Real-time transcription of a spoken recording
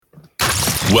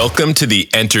Welcome to the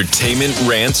Entertainment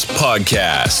Rants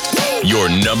Podcast, your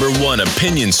number one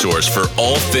opinion source for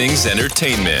all things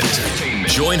entertainment.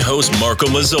 Join host Marco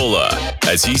Mazzola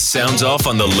as he sounds off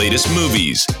on the latest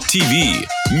movies, TV,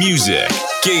 music,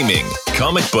 gaming,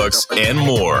 comic books, and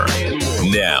more.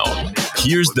 Now,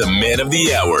 here's the man of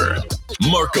the hour,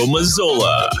 Marco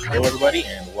Mazzola. Hello, everybody,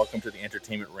 and welcome to the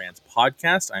Entertainment Rants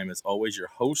Podcast. I am, as always, your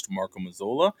host, Marco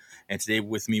Mazzola, and today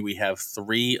with me we have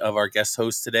three of our guest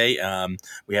hosts today.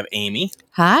 We have Amy.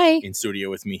 Hi. In studio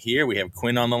with me here. We have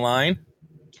Quinn on the line.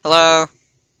 Hello.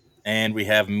 And we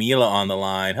have Mila on the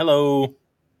line. Hello.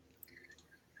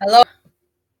 Hello.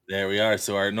 There we are.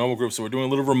 So our normal group. So we're doing a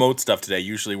little remote stuff today.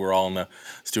 Usually we're all in the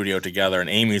studio together, and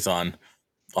Amy's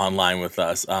online with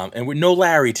us. And we're no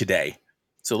Larry today.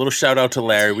 So a little shout out to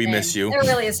Larry. We miss you. It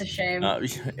really is a shame.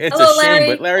 It's Hello, a shame, Larry.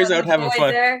 but Larry's out having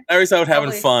fun. There. Larry's out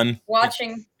having fun.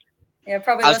 Watching. Yeah,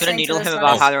 probably. I was going to needle him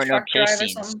about how there are no chase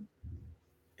chase scenes.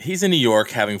 He's in New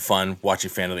York having fun watching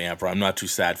Phantom of the Emperor. I'm not too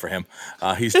sad for him.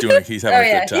 He's having a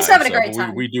good time. He's having a great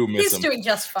time. We do miss him. He's doing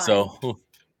just fine. So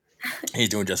he's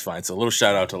doing just fine. So a little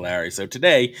shout out to Larry. So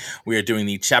today we are doing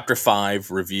the Chapter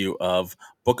 5 review of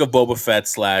Book of Boba Fett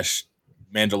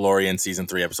 / Mandalorian Season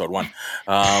 3, Episode 1.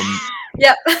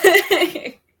 Yep.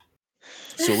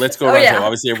 So let's go around. So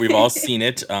obviously, we've all seen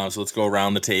it. So let's go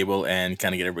around the table and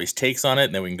kind of get everybody's takes on it,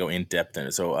 and then we can go in depth in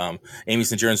it. So, Amy,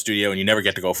 since you're in studio and you never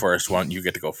get to go first, why don't you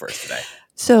get to go first today?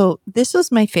 So this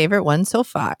was my favorite one so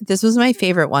far.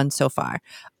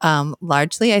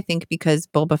 Largely, I think, because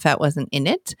Boba Fett wasn't in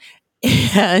it.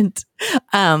 And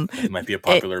it might be a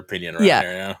popular opinion right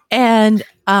there. Yeah. And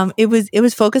it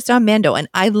was focused on Mando, and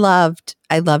I loved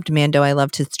Mando. I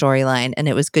loved his storyline, and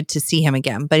it was good to see him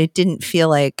again. But it didn't feel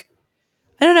like,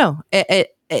 I don't know,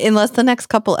 unless the next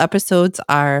couple episodes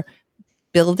are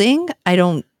building. I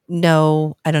don't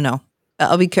know. I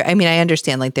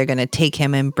understand like they're going to take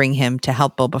him and bring him to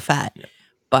help Boba Fett,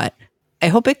 but I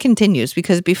hope it continues,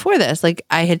 because before this, like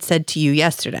I had said to you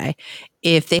yesterday,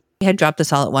 if they had dropped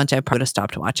this all at once, I probably would have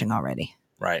stopped watching already.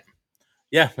 Right.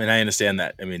 Yeah, and I understand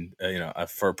that. I mean,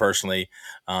 for personally,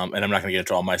 and I'm not going to get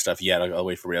into all my stuff yet. I'll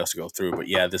wait for everybody else to go through. But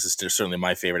yeah, this is certainly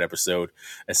my favorite episode,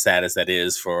 as sad as that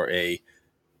is for a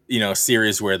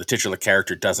series where the titular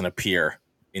character doesn't appear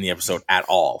in the episode at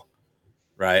all.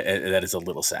 Right, that is a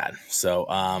little sad. So,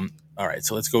 all right,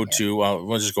 so let's go to.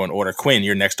 We'll just go in order. Quinn,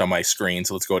 you're next on my screen,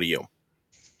 so let's go to you.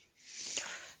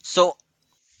 So,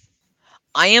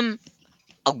 I am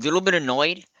a little bit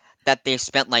annoyed that they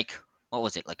spent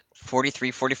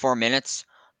 43, 44 minutes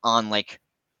on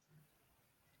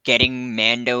getting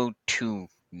Mando to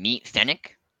meet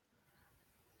Fennec.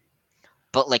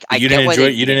 But you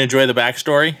didn't enjoy the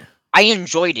backstory? I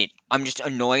enjoyed it. I'm just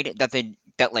annoyed that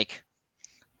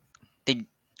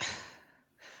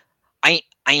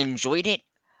I enjoyed it,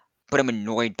 but I'm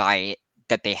annoyed by it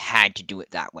that they had to do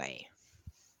it that way.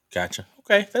 Gotcha.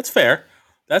 Okay, that's fair.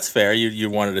 That's fair. You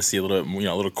wanted to see a little,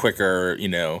 a little quicker,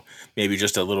 maybe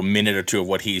just a little minute or two of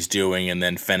what he's doing, and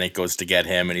then Fennec goes to get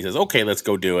him, and he says, "Okay, let's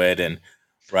go do it." And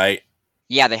right?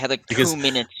 Yeah, they had 2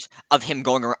 minutes of him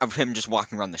just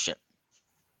walking around the ship.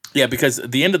 Yeah, because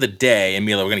at the end of the day, and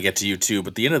Mila, we're going to get to you too,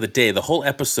 but at the end of the day, the whole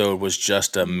episode was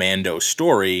just a Mando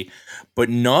story, but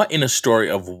not in a story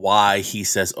of why he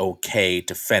says okay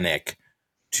to Fennec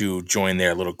to join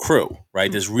their little crew,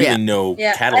 right? There's really no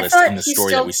catalyst in the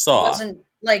story that we saw. Wasn't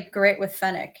great with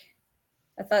Fennec.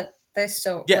 I thought they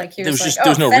still he was there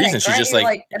was no Fennec, reason. She's just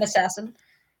like an assassin.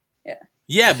 Yeah.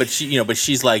 Yeah, but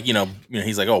she's like,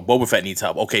 he's like, oh, Boba Fett needs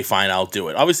help. Okay, fine, I'll do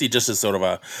it. Obviously, just as sort of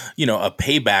a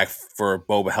payback for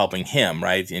Boba helping him,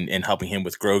 right, and helping him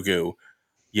with Grogu.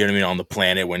 You know what I mean, on the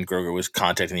planet when Grogu was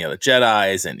contacting the other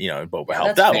Jedis, and Boba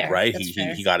helped out, fair. Right?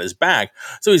 He got his back,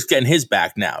 so he's getting his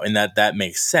back now, and that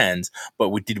makes sense.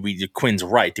 But Quinn's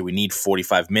right? Did we need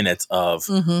 45 minutes of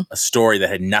a story that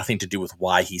had nothing to do with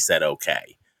why he said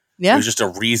okay? Yeah. It was just a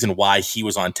reason why he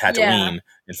was on Tatooine,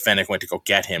 and Fennec went to go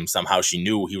get him. Somehow she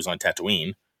knew he was on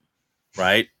Tatooine,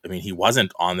 right? I mean, he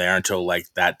wasn't on there until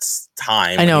that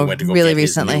time. I know, he went to go really get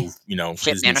recently.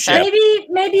 His new ship.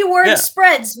 Maybe word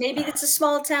spreads. Maybe it's a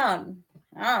small town.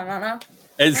 I don't know.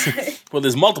 Well,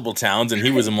 there's multiple towns, and he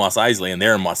was in Mos Eisley, and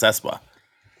they're in Mos Espa.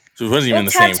 So it wasn't even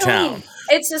the same town.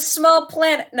 It's a small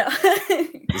planet. No.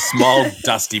 A small,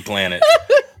 dusty planet.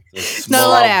 Not a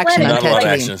lot of action. Not a lot of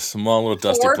action. A small little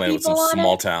dusty planet with some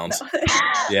small towns. No.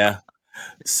 Yeah.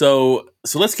 So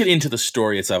let's get into the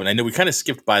story itself. And I know we kind of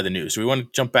skipped by the news. Do we want to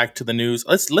jump back to the news?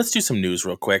 Let's do some news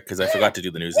real quick, because I forgot to do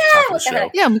the news at the top of the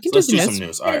show. Yeah, we can let's do some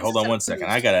news. All right, hold on one second.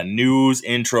 I got a news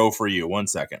intro for you. 1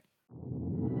 second.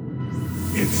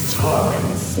 It's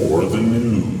time for the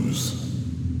news.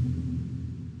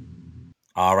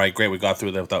 All right, great. We got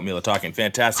through that without Mila talking.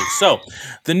 Fantastic. So,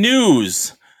 the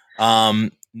news.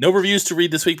 No reviews to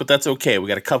read this week, but that's okay. We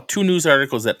got two news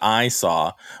articles that I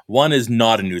saw. One is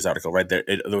not a news article, right? There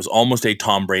was almost a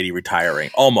Tom Brady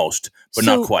retiring, almost, but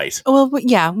not quite. Well,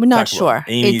 yeah, we're not sure.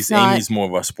 Amy's more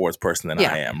of a sports person than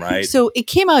I am, right? So it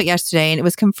came out yesterday, and it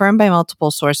was confirmed by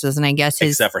multiple sources, and I guess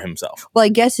except for himself. Well, I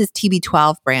guess his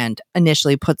TB12 brand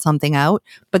initially put something out,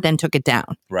 but then took it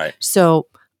down. Right. So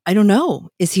I don't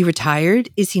know. Is he retired?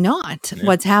 Is he not? Yeah.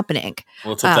 What's happening?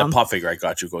 Well, it's that pop figure I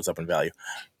got you goes up in value.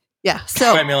 Yeah.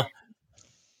 So right, Mila.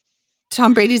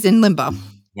 Tom Brady's in limbo.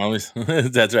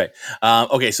 That's right.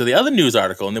 Okay, so the other news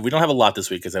article, and we don't have a lot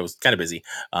this week because I was kind of busy,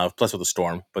 plus with the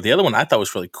storm. But the other one I thought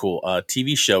was really cool. A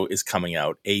TV show is coming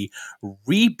out, a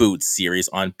reboot series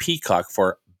on Peacock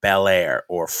for Bel-Air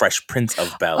or Fresh Prince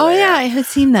of Bel-Air. Oh yeah, I had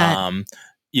seen that.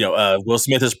 Will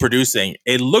Smith is producing.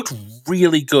 It looked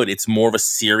really good. It's more of a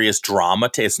serious drama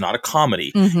take. It's not a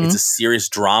comedy. Mm-hmm. It's a serious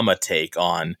drama take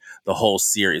on the whole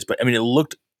series. But I mean, it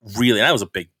looked really. And I was a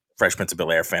big Fresh Prince of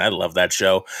Bel-Air fan. I love that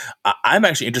show. I'm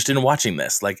actually interested in watching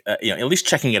this. Like, at least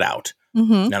checking it out.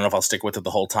 Mm-hmm. I don't know if I'll stick with it the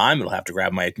whole time. It'll have to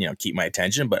grab my, keep my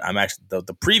attention. But I'm actually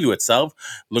the preview itself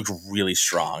looked really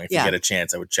strong. If you get a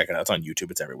chance, I would check it out. It's on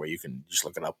YouTube. It's everywhere. You can just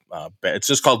look it up. It's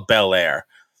just called Bel-Air.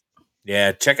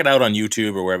 Yeah, check it out on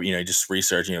YouTube or wherever, just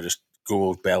research, just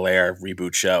Google Bel-Air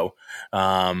reboot show.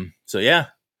 It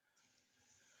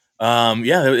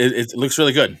looks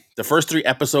really good. The first 3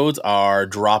 episodes are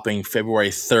dropping February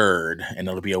 3rd, and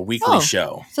it'll be a weekly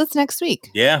show. So it's next week.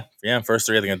 Yeah. First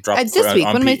 3 are going to drop this week.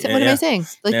 What am I saying?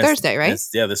 Thursday, right?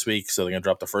 This week. So they're going to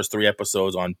drop the first 3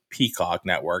 episodes on Peacock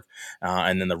Network,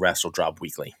 and then the rest will drop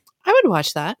weekly. I would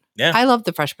watch that. Yeah. I love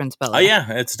the Fresh Prince Bel-Air. Oh,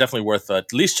 yeah. It's definitely worth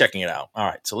at least checking it out. All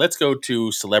right. So let's go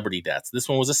to celebrity deaths. This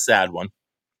one was a sad one.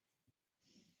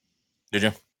 Did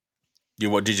you?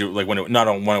 What did you like when it not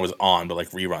on when it was on, but like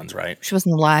reruns, right? She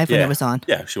wasn't alive when it was on.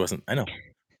 Yeah, she wasn't. I know.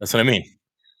 That's what I mean.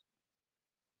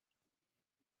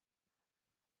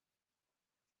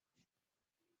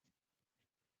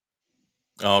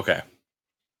 Oh, okay.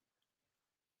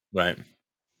 Right.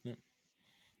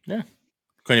 Yeah.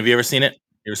 Quinn, have you ever seen it?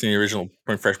 You ever seen the original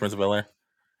Fresh Prince of Bel-Air?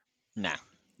 No.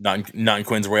 Not in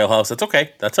Quinn's Royal House. That's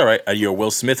okay. That's all right. Are you a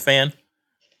Will Smith fan?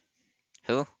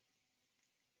 Who?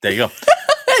 There you go.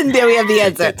 And there we have the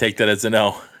answer. Take that as a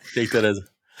no. Take that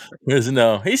as a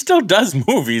no. He still does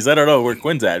movies. I don't know where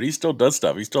Quinn's at. He still does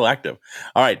stuff. He's still active.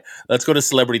 All right. Let's go to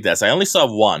celebrity deaths. I only saw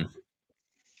one.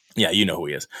 Yeah, you know who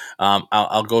he is.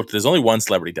 I'll go. There's only one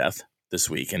celebrity death this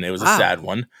week, and it was a sad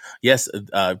one. Yes,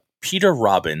 Peter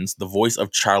Robbins, the voice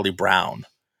of Charlie Brown,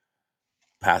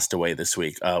 passed away this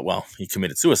week. He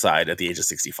committed suicide at the age of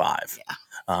 65.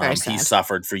 Yeah, he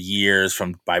suffered for years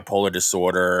from bipolar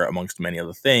disorder, amongst many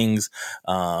other things.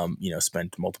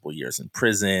 Spent multiple years in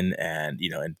prison, and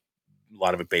and a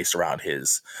lot of it based around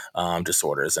his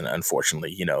disorders. And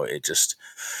unfortunately,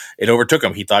 it overtook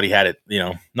him. He thought he had it,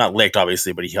 not licked,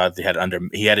 obviously, but he had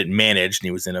it managed, and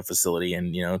he was in a facility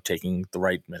and, taking the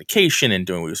right medication and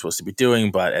doing what he was supposed to be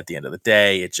doing. But at the end of the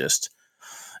day, it's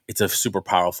a super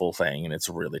powerful thing, and it's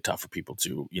really tough for people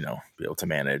to, be able to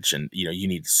manage. And, you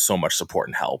need so much support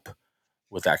and help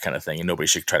with that kind of thing, and nobody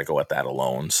should try to go at that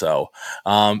alone. So,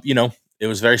 it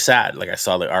was very sad. Like, I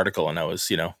saw the article and I was,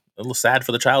 a little sad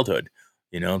for the childhood,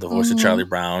 the voice of Charlie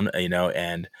Brown,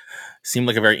 and seemed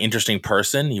like a very interesting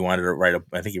person. He wanted to write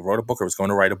I think he wrote a book or was going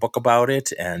to write a book about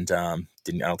it, and I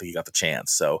don't think he got the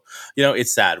chance. So,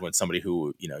 it's sad when somebody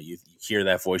who, you hear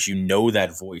that voice,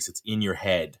 that voice, it's in your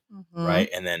head, right?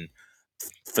 And then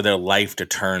for their life to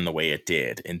turn the way it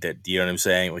did, and that, you know what I'm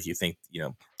saying? Like, you think,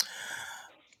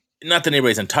 not that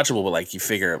anybody's untouchable, but like, you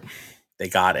figure they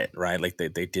got it, right? Like, they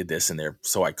did this and they're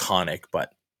so iconic,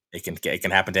 but it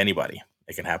can happen to anybody.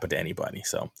 It can happen to anybody.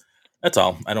 So that's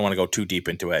all. I don't want to go too deep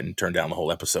into it and turn down the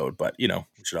whole episode, but we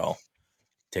should all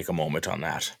take a moment on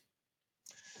that.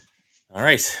 All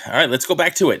right. Let's go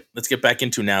back to it. Let's get back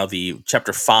into now the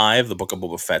chapter 5, the Book of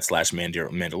Boba Fett /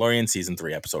 Mandalorian, season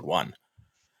 3, episode 1.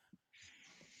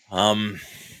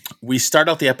 We start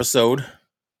out the episode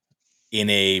in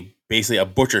basically a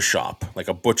butcher shop, like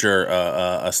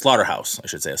a slaughterhouse, I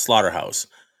should say, a slaughterhouse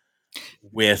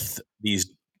with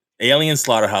these alien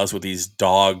slaughterhouse with these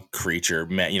dog creature,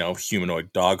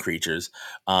 humanoid dog creatures.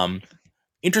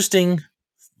 Interesting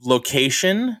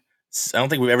location. I don't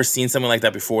think we've ever seen something like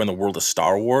that before in the world of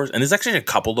Star Wars. And there's actually a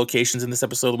couple locations in this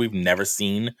episode that we've never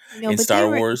seen in Star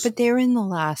Wars. But they were in the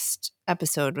last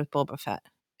episode with Boba Fett,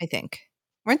 I think.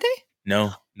 Weren't they?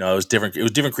 No, it was different. It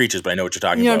was different creatures, but I know what you're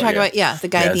talking about. You know what I'm talking about? Yeah, the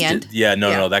guy at the end.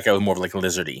 No, that guy was more like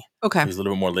lizardy. Okay. He was a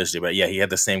little bit more lizardy, but yeah, he had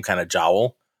the same kind of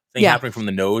jowl thing happening from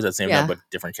the nose, that same time, but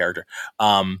different character.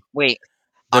 Wait,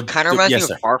 Kind of reminds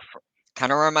me of Barf.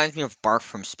 Kind of reminds me of Barf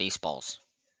from Spaceballs.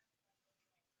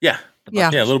 Yeah,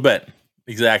 a little bit.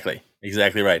 Exactly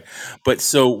right. But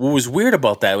so what was weird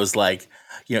about that was like,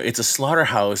 it's a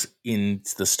slaughterhouse in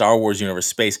the Star Wars universe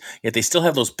space, yet they still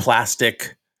have those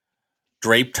plastic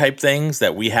drape type things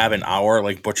that we have in our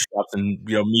like butcher shops and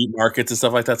meat markets and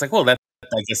stuff like that. It's like, well, I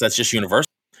guess that's just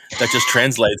universal. That just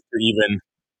translates to even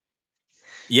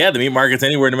the meat markets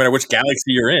anywhere, no matter which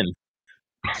galaxy you're in.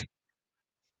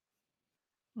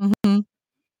 Mm-hmm.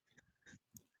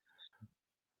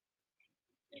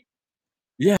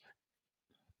 Yeah.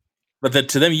 But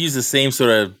to them, use the same sort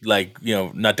of like,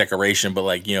 not decoration, but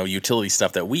like, utility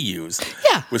stuff that we use.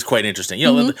 Yeah. Was quite interesting.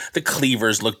 The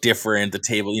cleavers look different, the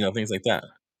table, things like that.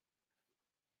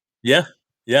 Yeah.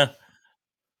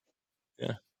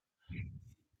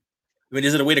 I mean,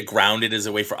 is it a way to ground it? Is it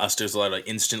a way for us to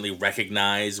instantly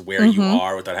recognize where you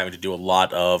are without having to do a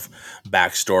lot of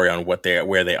backstory on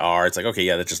where they are? It's like, okay,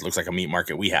 that just looks like a meat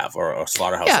market we have or a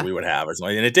slaughterhouse that we would have or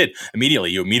something. And it did immediately.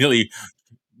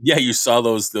 You saw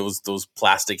those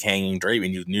plastic hanging drape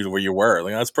and you knew where you were.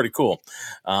 Like, that's pretty cool.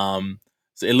 So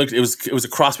it was a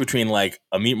cross between like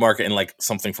a meat market and like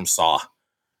something from Saw.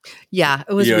 Yeah,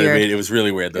 it was weird. What I mean? It was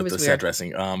really weird. The set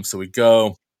dressing. So we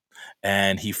go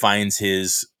and he finds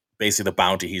basically the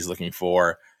bounty he's looking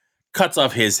for, cuts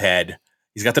off his head.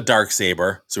 He's got the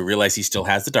Darksaber, so we realize he still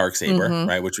has the Darksaber,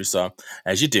 right? Which we saw,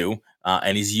 as you do,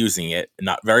 and he's using it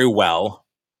not very well.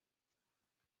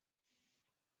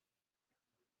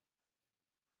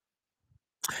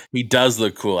 He does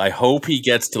look cool. I hope he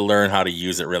gets to learn how to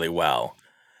use it really well.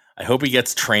 I hope he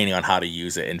gets training on how to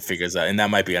use it and figures out, and that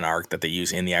might be an arc that they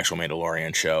use in the actual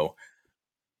Mandalorian show.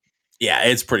 Yeah,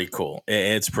 it's pretty cool.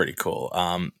 It's pretty cool.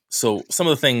 So some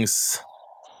of the things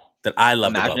that I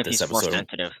loved about this episode.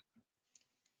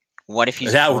 What if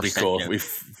he's that would be cool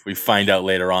if we find out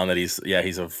later on that he's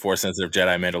a force sensitive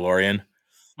Jedi Mandalorian.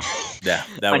 Yeah,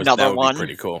 that would be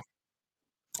pretty cool.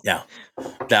 Yeah,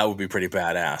 that would be pretty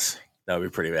badass. Yeah.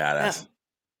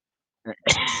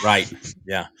 Right.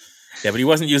 Yeah. Yeah, but he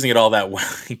wasn't using it all that well.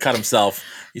 He cut himself.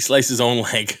 He sliced his own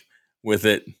leg with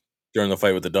it during the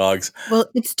fight with the dogs. Well,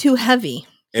 it's too heavy.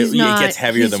 It gets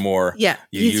heavier the more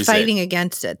he's fighting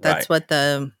against it. That's what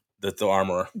the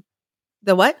armorer.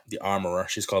 The what? The armorer.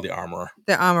 She's called the armorer.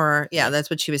 The armorer. Yeah, that's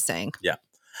what she was saying. Yeah.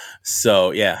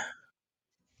 So, yeah.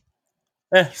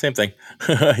 Same thing.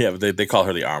 Yeah, but they call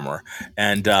her the armorer.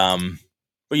 And,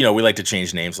 but, we like to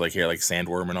change names like here, like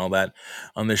Sandworm and all that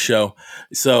on this show.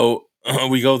 So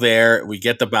we go there. We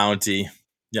get the bounty.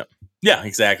 Yep. Yeah,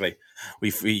 exactly.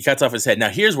 He cuts off his head. Now,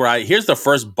 here's the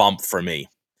first bump for me.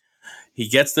 He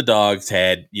gets the dog's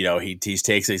head, he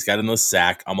takes it, he's got it in the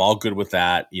sack. I'm all good with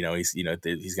that. He's going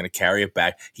to carry it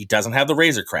back. He doesn't have the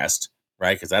Razor Crest,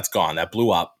 right? Because that's gone. That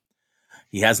blew up.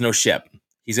 He has no ship.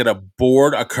 He's going to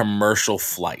board a commercial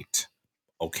flight.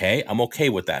 Okay. I'm okay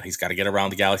with that. He's got to get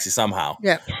around the galaxy somehow.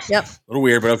 Yep. A little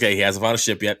weird, but okay. He hasn't found a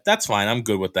ship yet. That's fine. I'm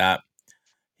good with that.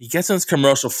 He gets on this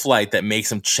commercial flight that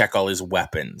makes him check all his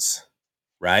weapons,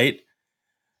 right?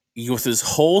 He goes through this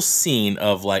whole scene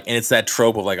of like, and it's that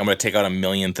trope of like, I'm going to take out a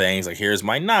million things. Like, here's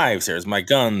my knives, here's my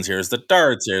guns, here's the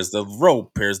darts, here's the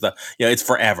rope, here's the, it's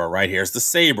forever, right? Here's the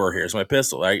saber, here's my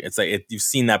pistol, right? It's like, you've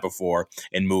seen that before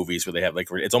in movies where they have like,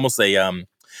 it's almost a,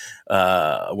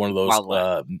 one of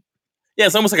those,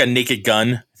 it's almost like a Naked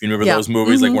Gun. If you remember those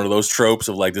movies, like one of those tropes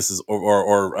of like, this is,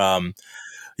 or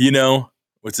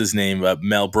what's his name?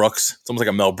 Mel Brooks. It's almost like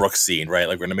a Mel Brooks scene, right?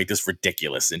 Like, we're going to make this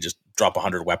ridiculous and just drop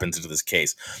 100 weapons into this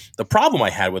case. The problem I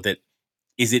had with it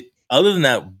is other than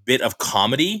that bit of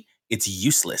comedy, it's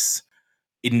useless.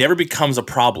 It never becomes a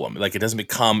problem. Like, it doesn't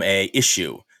become a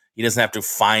issue. He doesn't have to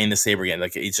find the saber again.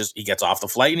 Like, it's just, he gets off the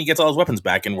flight and he gets all his weapons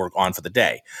back and we're on for the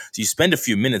day. So you spend a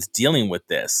few minutes dealing with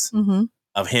this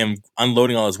of him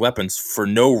unloading all his weapons for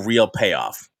no real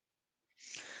payoff.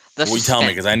 What will you tell me?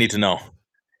 Because I need to know.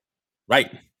 Right.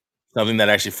 Something that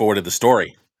actually forwarded the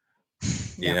story.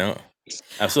 You know?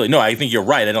 Absolutely. No, I think you're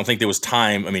right. I don't think there was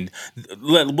time. I mean,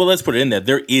 let's put it in there.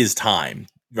 There is time,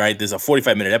 right? There's a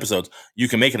 45-minute episode. You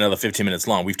can make it another 15 minutes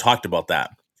long. We've talked about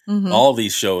that. All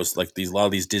these shows, like a lot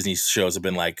of these Disney shows have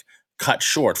been like cut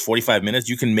short, 45 minutes.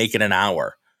 You can make it an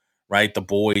hour, right? The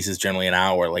Boys is generally an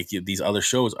hour. Like these other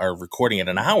shows are recording it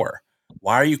an hour.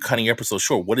 Why are you cutting episodes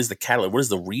short? What is the catalyst? What is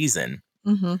the reason?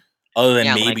 Other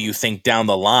than maybe you think down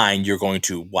the line you're going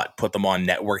to put them on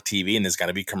network TV and there's got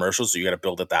to be commercials, so you got to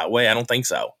build it that way. I don't think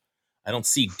so. I don't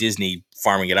see Disney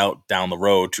farming it out down the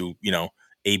road to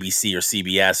ABC or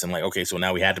CBS and like, okay, so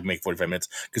now we had to make 45 minutes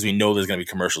because we know there's going to be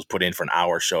commercials put in for an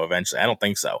hour show eventually. I don't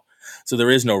think so. So there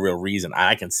is no real reason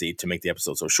I can see to make the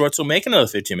episode so short. So make another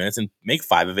 15 minutes and make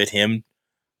 5 of it him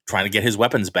trying to get his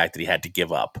weapons back that he had to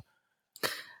give up.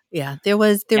 Yeah, there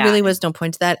really was no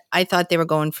point to that. I thought they were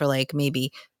going for like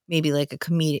maybe like a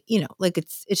comedic, like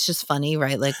it's just funny,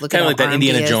 right? Like look kind at of like that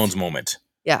Indiana Jones Jones moment.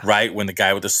 Yeah. Right? When the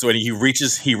guy with the sword, he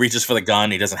reaches for the gun,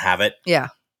 he doesn't have it. Yeah.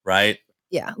 Right?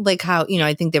 Yeah. Like how,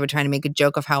 I think they were trying to make a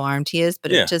joke of how armed he is,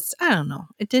 but it just, I don't know.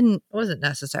 It wasn't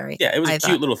necessary. Yeah, it was a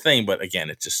cute little thing, but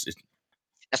again, it's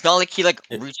not like he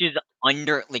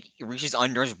reaches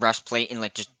under his breastplate and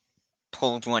like just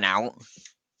pulls one out.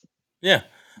 Yeah.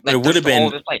 But it would have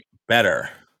been better.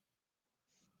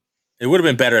 It would have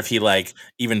been better if he like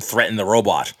even threatened the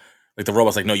robot. Like the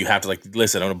robot's like, no, you have to like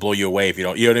listen. I'm gonna blow you away if you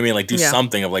don't. You know what I mean? Like do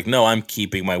something of like, no, I'm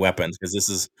keeping my weapons because this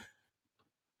is.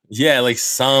 Yeah, like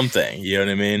something. You know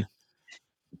what I mean?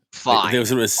 Fine. Like,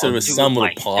 there was sort of some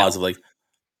little pause of like,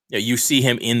 you see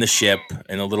him in the ship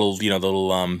and a little,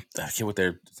 I forget what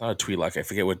it's not a Twi'lek. I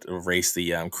forget what race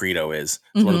the Credo is.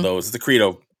 It's one of those. It's the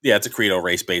Credo. Yeah, it's a Credo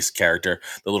race-based character.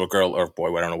 The little girl or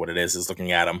boy, I don't know what it is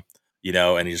looking at him,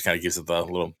 and he just kind of gives it the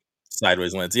little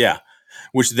sideways lens. Yeah.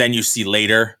 Which then you see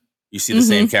later. You see the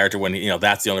same character when,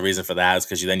 that's the only reason for that is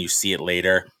because then you see it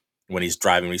later when he's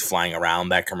driving, when he's flying around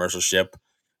that commercial ship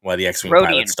while the X-Wing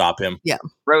pilots stop him. Yeah.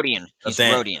 Rodian. He's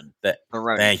Rodian.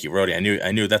 Thank you, Rodian.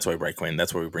 I knew that's why we bring Quinn.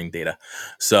 That's why we bring Data.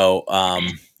 So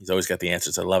he's always got the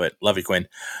answers. I love it. Love you, Quinn.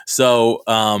 So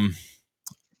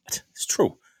it's true.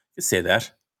 You can say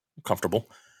that. I'm comfortable.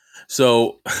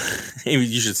 So Amy,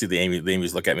 you should see the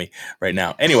Amy's look at me right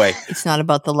now. Anyway. It's not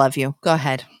about the love you. Go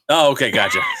ahead. Oh, okay,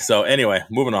 gotcha. So anyway,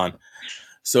 moving on.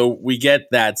 So we get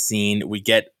that scene. We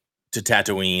get to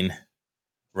Tatooine,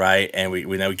 right? And we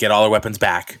now we get all our weapons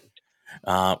back.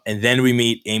 And then we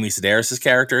meet Amy Sedaris'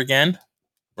 character again,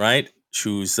 right?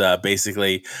 Who's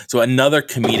basically another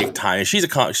comedic time. She's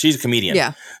a comedian.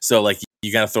 Yeah. So like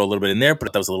you got to throw a little bit in there,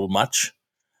 but that was a little much,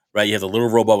 right? You have the little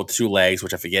robot with 2 legs,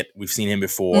 which I forget we've seen him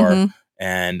before,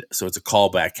 and so it's a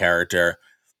callback character,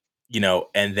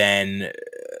 and then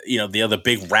the other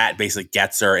big rat basically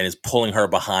gets her and is pulling her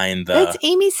behind the. That's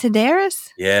Amy Sedaris.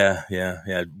 Yeah,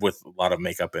 with a lot of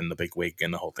makeup and the big wig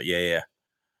and the whole thing. Yeah,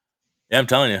 I'm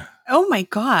telling you. Oh my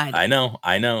God. I know.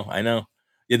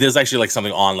 Yeah, there's actually like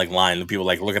something on like line. People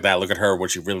like look at that, look at her,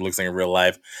 what she really looks like in real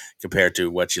life compared to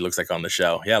what she looks like on the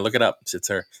show. Yeah, look it up. It's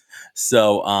her.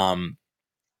 So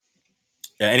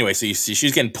anyway, so you see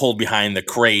she's getting pulled behind the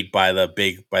crate by the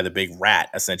big rat,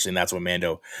 essentially, and that's when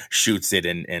Mando shoots it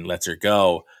and lets her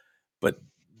go. But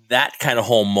that kind of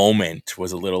whole moment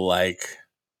was a little like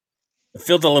it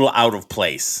felt a little out of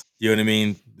place. You know what I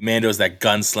mean? Mando's that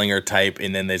gunslinger type,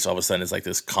 and then there's all of a sudden it's like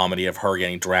this comedy of her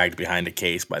getting dragged behind a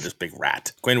case by this big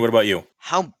rat. Quinn, what about you?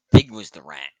 How big was the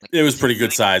rat? It was pretty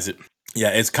good size.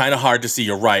 It's kind of hard to see.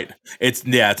 You're right. It's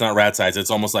not rat size.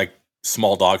 It's almost like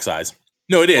small dog size.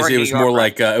 No, it is. It was more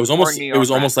like it was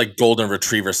almost like golden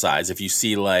retriever size. If you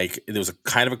see like there was a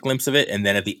kind of a glimpse of it, and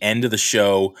then at the end of the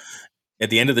show,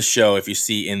 if you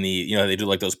see in the they do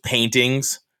like those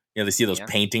paintings. They see those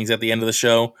paintings at the end of the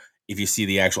show. If you see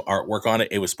the actual artwork on it,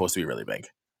 it was supposed to be really big.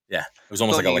 Yeah, it was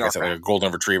almost like a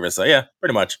golden retriever. So yeah,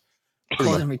 pretty much.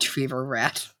 Golden retriever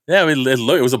rat. Yeah,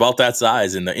 it was about that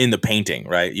size in the painting,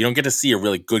 right? You don't get to see a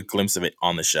really good glimpse of it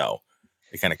on the show.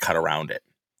 They kind of cut around it.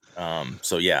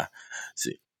 So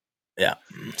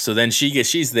then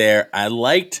she's there. I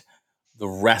liked the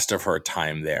rest of her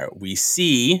time there. We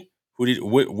see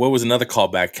what was another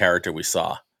callback character we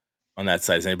saw on that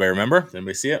side. Does anybody remember? Does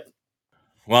anybody see it?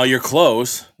 Well, you're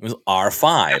close. It was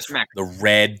R5, the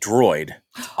red droid.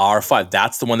 R5.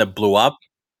 That's the one that blew up.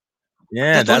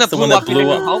 Yeah, that's the one that blew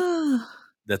up.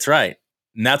 That's right.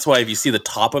 And that's why if you see the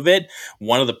top of it,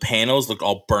 one of the panels looked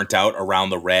all burnt out around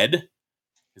the red.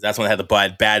 Because that's when it had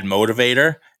the bad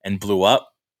motivator and blew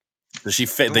up. So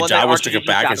the Jawas took it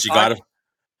back and she got it.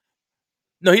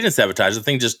 No, he didn't sabotage. The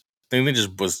thing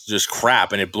was just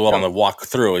crap and it blew up on the walk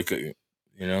through.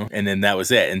 And then that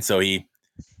was it. And so he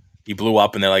blew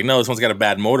up and they're like, no, this one's got a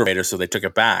bad motivator. So they took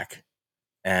it back.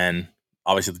 And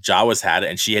obviously the Jawas had it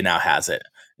and she now has it.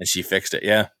 And she fixed it.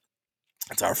 Yeah.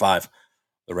 It's R5.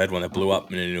 The red one that blew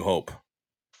up in A New Hope.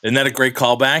 Isn't that a great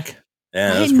callback?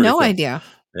 Yeah, I had no idea.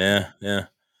 Yeah.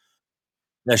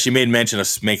 Yeah, she made mention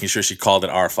of making sure she called it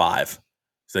R5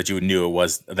 so that you knew it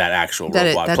was that actual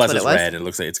robot. Plus it's red. It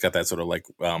looks like it's got that sort of like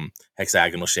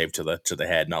hexagonal shape to the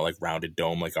head, not like rounded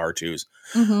dome like R2's.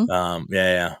 Mm-hmm.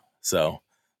 Yeah. So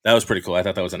that was pretty cool. I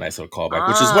thought that was a nice little callback,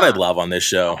 which is what I love on this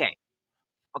show.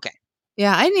 Okay.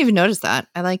 Yeah, I didn't even notice that.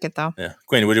 I like it though. Yeah.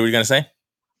 Quinn, what are you going to say?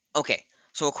 Okay.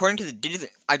 So according to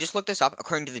I just looked this up.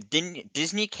 According to the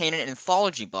Disney Canon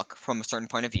Anthology book, from a certain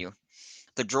point of view,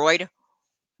 the droid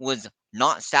was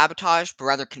not sabotaged, but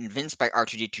rather convinced by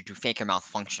R2-D2 to fake a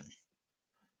malfunction.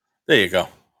 There you go.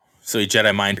 So he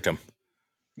Jedi mind tricked him.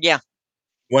 Yeah.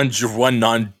 One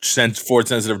force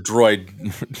sensitive droid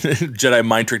Jedi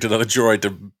mind tricked another droid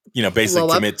to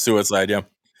basically commit suicide. Yeah,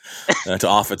 to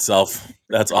off itself.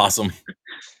 That's awesome.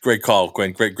 Great call,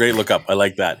 Quinn. Great look up. I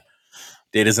like that.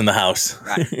 Data's in the house.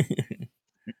 Right.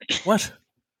 What?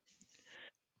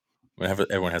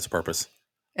 Everyone has a purpose.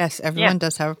 Yes, everyone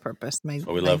does have a purpose. That's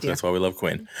why we love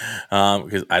Quinn.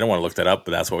 Because I don't want to look that up,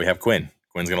 but that's why we have Quinn.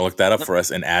 Quinn's going to look that up for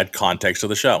us and add context to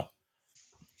the show.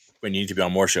 Quinn, you need to be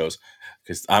on more shows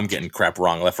because I'm getting crap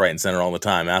wrong left, right, and center all the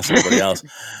time. Ask everybody else.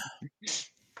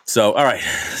 So, all right.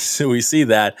 So we see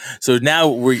that. So now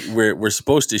we're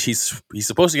supposed to. He's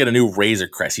supposed to get a new Razor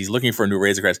Crest. He's looking for a new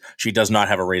Razor Crest. She does not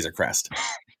have a Razor Crest.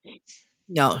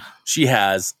 No. She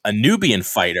has a Nubian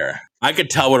fighter. I could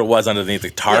tell what it was underneath the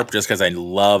tarp just because I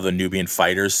love the Nubian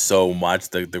fighters so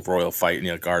much. The royal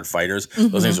guard fighters.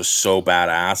 Those things are so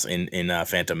badass in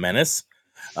Phantom Menace.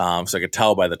 So I could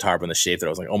tell by the tarp and the shape that I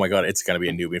was like, oh my God, it's going to be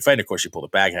a Nubian fighter. Of course, she pulled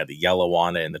it back, had the yellow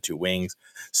on it and the two wings.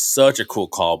 Such a cool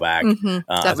callback.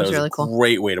 That was really cool.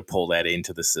 Great way to pull that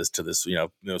into this,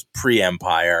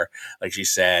 pre-Empire, like she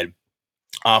said.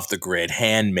 Off the grid,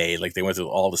 handmade, like they went through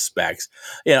all the specs.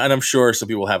 Yeah, and I'm sure some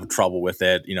people have trouble with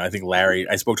it. I think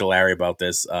I spoke to Larry about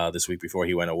this this week before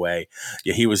he went away.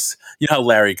 Yeah, he was, how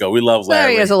Larry go. We love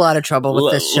Larry. Larry has a lot of trouble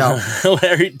with this show.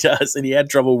 Larry does, and he had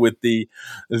trouble with the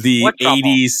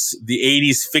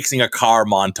 80s fixing a car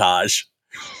montage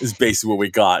is basically what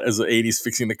we got as the 80s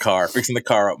fixing the car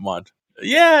up montage.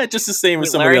 Yeah, just the same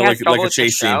as somebody like a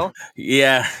chase scene.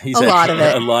 Yeah, he's a lot of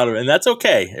it. A lot of it, and that's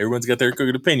okay. Everyone's got their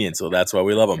good opinion, so that's why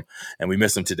we love him, and we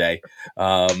miss him today.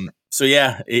 So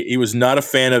yeah, he was not a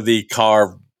fan of the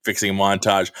car fixing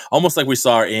montage, almost like we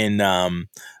saw in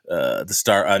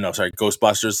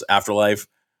Ghostbusters Afterlife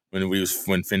when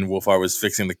Finn Wolfhard was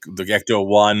fixing the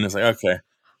Ecto-1. It's like, okay,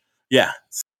 yeah.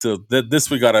 So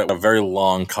we got a very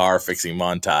long car fixing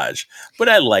montage, but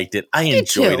I liked it. I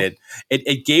enjoyed it.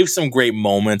 It gave some great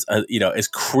moments. It's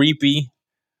creepy.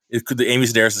 The Amy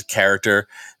Sedaris' character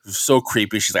was so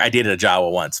creepy. She's like, I dated a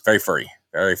Jawa once. Very furry.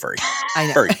 Very furry. I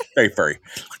know. Very furry.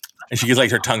 And she gets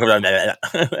like her tongue goes down.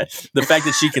 The fact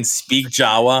that she can speak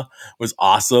Jawa was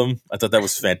awesome. I thought that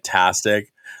was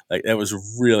fantastic. Like, that was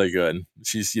really good.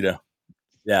 She's,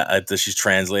 she's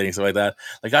translating, stuff like that.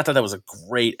 Like, I thought that was a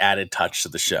great added touch to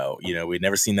the show. We'd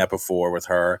never seen that before with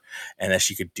her, and that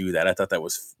she could do that. I thought that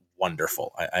was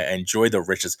wonderful. I enjoyed the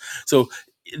riches. So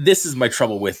this is my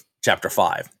trouble with Chapter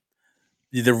 5.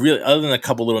 Other than a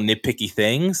couple little nitpicky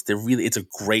things, it's a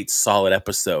great, solid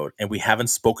episode, and we haven't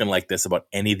spoken like this about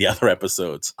any of the other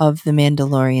episodes of The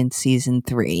Mandalorian season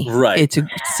 3. Right, it's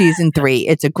season 3.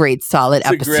 It's a great, solid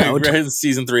episode. Great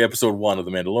season 3, episode 1 of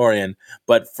The Mandalorian.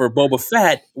 But for Boba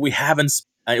Fett, we haven't,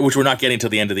 which we're not getting till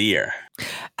the end of the year.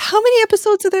 How many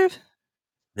episodes are there?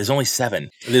 There's only 7.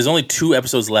 There's only 2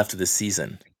 episodes left of this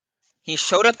season. He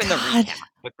showed up in the recap,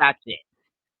 but that's it.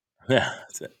 Yeah,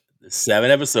 that's it. 7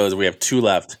 episodes. We have 2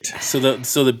 left. So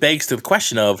the begs to the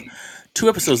question of 2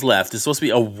 episodes left. There's supposed to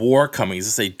be a war coming. Is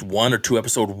this a 1 or 2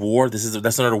 episode war?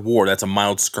 That's not a war. That's a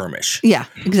mild skirmish. Yeah,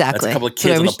 exactly. That's a couple of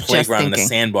kids on the playground in the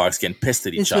sandbox getting pissed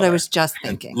at each other. That's what I was just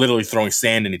thinking. Literally throwing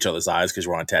sand in each other's eyes because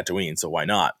we're on Tatooine. So why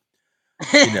not?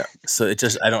 So it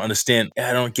just, I don't understand.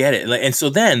 I don't get it. And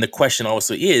so then the question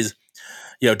also is,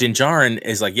 Din Djarin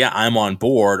is like, yeah, I'm on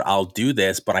board. I'll do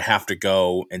this, but I have to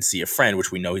go and see a friend,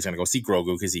 which we know he's going to go see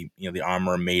Grogu because the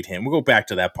armor made him. We'll go back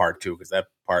to that part too, because that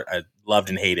part I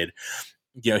loved and hated.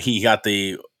 He got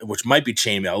which might be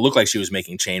chainmail. It looked like she was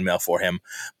making chainmail for him,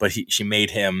 but she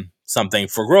made him something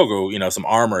for Grogu, some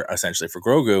armor essentially for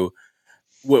Grogu.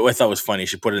 What I thought was funny,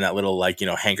 she put in that little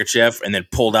handkerchief and then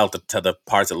pulled out the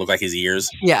parts that looked like his ears.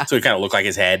 Yeah. So it kind of looked like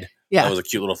his head. Yeah. That was a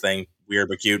cute little thing. Weird,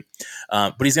 but cute.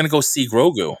 But he's going to go see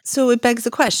Grogu. So it begs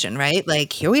the question, right?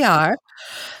 Like, here we are.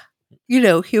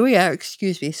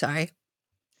 Excuse me. Sorry.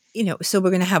 So we're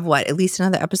going to have what? At least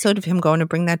another episode of him going to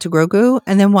bring that to Grogu?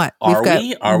 And then what? Are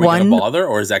we going to bother?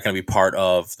 Or is that going to be part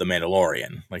of The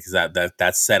Mandalorian? Like, is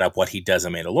that set up what he does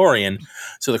in Mandalorian?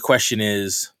 So the question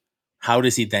is, how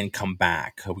does he then come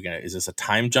back? Is this a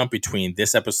time jump between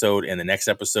this episode and the next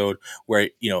episode where,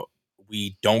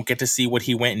 we don't get to see what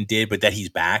he went and did, but that he's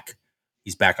back?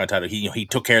 He's back on Tatooine. He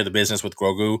took care of the business with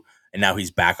Grogu, and now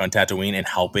he's back on Tatooine and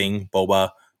helping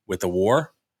Boba with the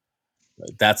war.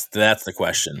 That's the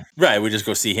question, right? We just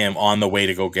go see him on the way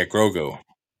to go get Grogu.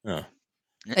 Oh,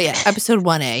 yeah, episode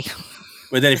 1A.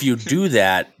 But then, if you do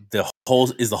that, the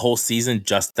whole season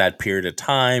just that period of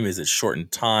time? Is it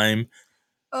shortened time?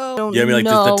 Oh, yeah, I mean,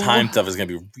 the time stuff is going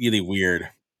to be really weird.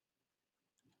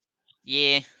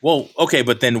 Yeah. Well, okay,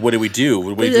 but then what do we do?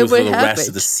 Would we do for the rest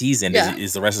of the season? Yeah.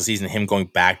 Is the rest of the season him going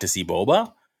back to see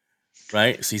Boba?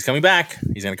 right? So he's coming back.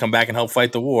 He's going to come back and help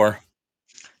fight the war.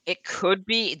 It could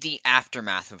be the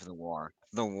aftermath of the war.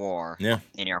 The war, in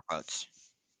air quotes.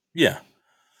 Yeah.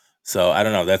 So I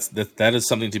don't know. That is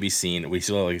something to be seen. We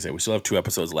still, like I said, we still have 2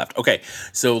 episodes left. Okay,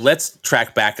 so let's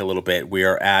track back a little bit. We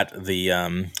are at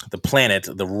the planet,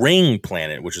 the ring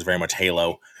planet, which is very much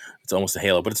Halo. It's almost a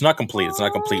Halo, but it's not complete. It's not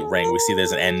a complete ring. We see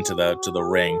there's an end to the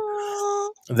ring.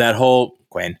 That whole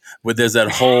there's that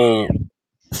whole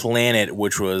planet,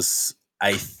 which was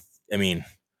I mean,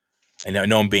 I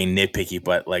know I'm being nitpicky,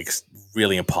 but like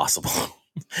really impossible.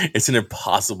 It's an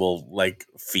impossible like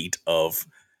feat of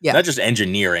not just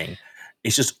engineering.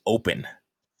 It's just open,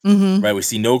 right? We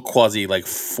see no quasi like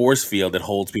force field that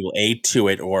holds people to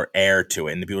it or air to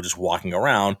it, and the people just walking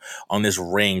around on this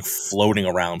ring floating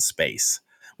around space,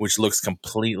 which looks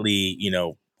completely,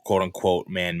 quote unquote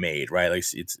man-made, right? Like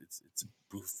it's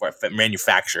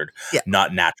manufactured,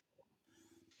 not natural.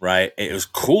 Right, it was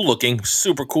cool looking,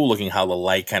 super cool looking how the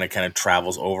light kind of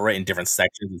travels over it in different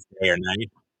sections, day or night.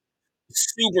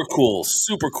 Super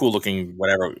cool looking.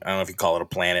 Whatever, I don't know if you call it a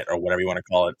planet or whatever you want to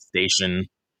call it, station.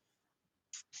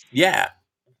 Yeah,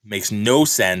 makes no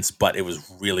sense, but it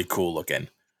was really cool looking.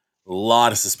 A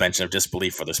lot of suspension of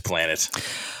disbelief for this planet.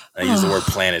 I use the word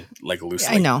planet like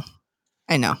loosely. I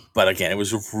know. But again, it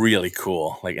was really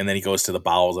cool. Like, and then he goes to the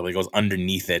bowels of it. He goes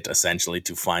underneath it essentially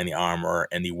to find the armor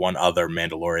and the one other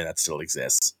Mandalorian that still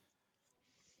exists.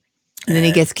 And then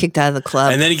he gets kicked out of the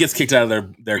club. And then he gets kicked out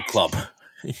of their club.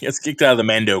 He gets kicked out of the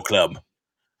Mando club.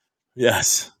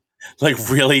 Yes. Like,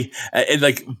 really? And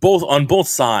like on both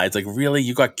sides. Like, really?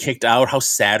 You got kicked out? How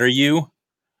sad are you?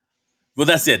 Well,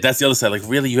 that's it. That's the other side. Like,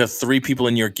 really? You have 3 people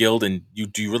in your guild and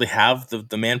do you really have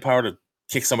the manpower to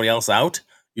kick somebody else out?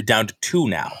 You're down to 2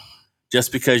 now,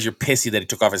 just because you're pissy that he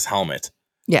took off his helmet.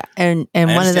 Yeah, and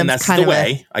one of them that's the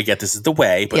way. I get this is the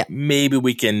way, but maybe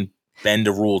we can bend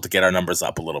a rule to get our numbers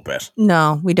up a little bit.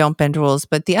 No, we don't bend rules,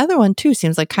 but the other one too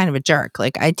seems like kind of a jerk.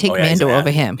 Like I take Mando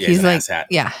over him. Yeah, he's like,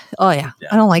 I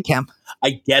don't like him.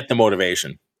 I get the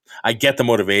motivation.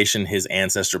 His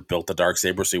ancestor built the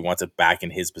Darksaber, so he wants it back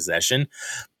in his possession.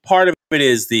 Part of it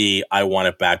is I want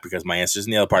it back because my ancestors,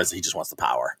 and the other part is he just wants the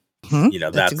power.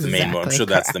 That's the main. I'm sure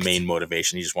that's the main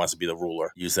motivation. He just wants to be the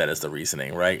ruler. Use that as the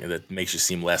reasoning, right? That makes you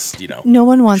seem less, No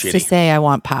one wants to say I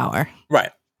want power,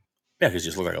 right? Yeah, because you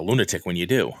just look like a lunatic when you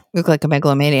do. Look like a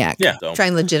megalomaniac. Yeah, try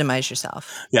and legitimize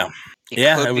yourself. Yeah,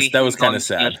 that was kind of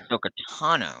sad. Ahsoka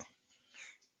Tano.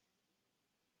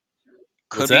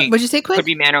 What'd you say, Quinn? Could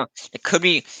be Mando. It could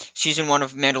be season 1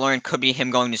 of Mandalorian. Could be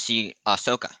him going to see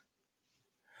Ahsoka.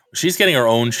 She's getting her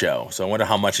own show, so I wonder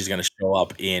how much she's going to show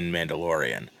up in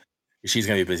Mandalorian. She's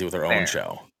going to be busy with her own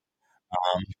show.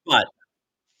 But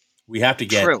we have to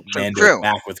get Mando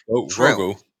back with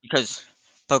Grogu. Because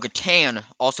Bo-Katan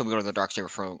also will go to the Darksaber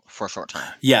for a short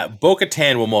time. Yeah,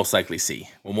 Bo-Katan we'll most likely see.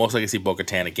 We'll most likely see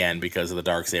Bo-Katan again because of the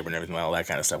Darksaber and everything, all that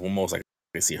kind of stuff. We'll most likely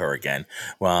see her again.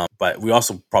 But we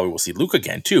also probably will see Luke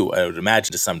again, too, I would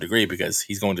imagine to some degree, because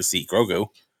he's going to see Grogu,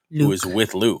 who is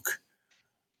with Luke.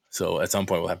 So at some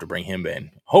point we'll have to bring him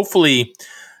in. Hopefully,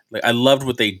 like I loved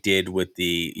what they did with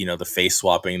the the face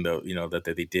swapping,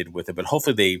 that they did with it. But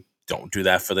hopefully they don't do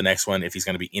that for the next one if he's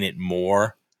going to be in it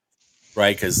more,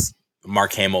 right? Because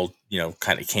Mark Hamill,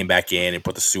 kind of came back in and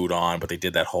put the suit on, but they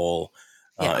did that whole.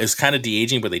 It was kind of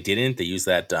de-aging, but they didn't. They used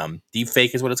that deep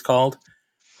fake is what it's called.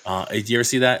 Did you ever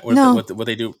see that? What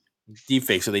they do? Deep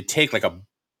fake. So they take like 1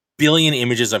 billion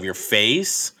images of your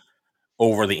face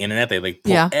over the internet. They like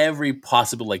pull every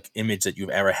possible like image that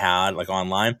you've ever had like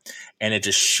online, and it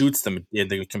just shoots them.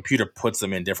 The computer puts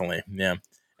them in differently. Yeah,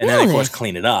 and then of course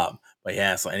clean it up. But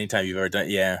yeah, so anytime you've ever done,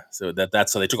 so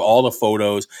that's so they took all the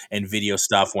photos and video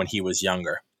stuff when he was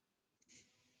younger.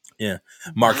 Yeah,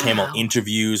 Mark Hamill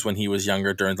interviews when he was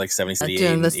younger during like 78,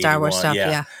 doing the Star Wars stuff.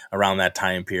 Yeah, around that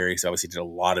time period. So obviously did a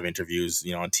lot of interviews,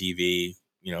 on TV.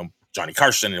 Johnny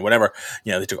Carson and whatever,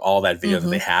 they took all that video that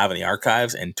they have in the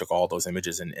archives and took all those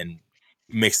images and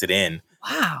mixed it in.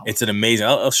 Wow. It's an amazing,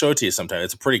 I'll show it to you sometime.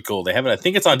 It's pretty cool. They have it, I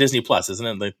think it's on Disney Plus,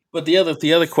 isn't it? But the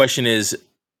other question is,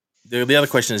 do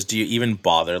you even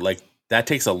bother? Like that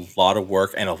takes a lot of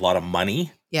work and a lot of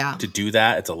money to do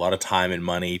that. It's a lot of time and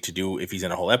money to do if he's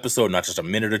in a whole episode, not just a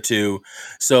minute or two.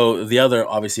 So the other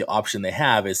obviously option they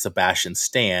have is Sebastian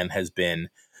Stan has been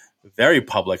very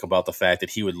public about the fact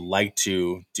that he would like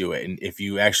to do it. And if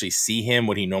you actually see him,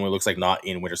 what he normally looks like, not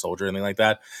in Winter Soldier or anything like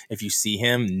that, if you see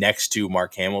him next to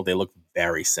Mark Hamill, they look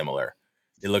very similar.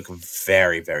 They look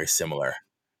very, very similar.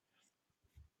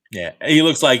 Yeah. He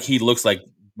looks like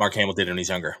Mark Hamill did when he's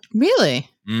younger. Really?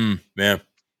 Yeah.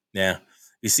 Yeah.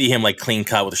 You see him like clean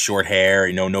cut with short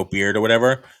hair, no beard or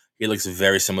whatever. He looks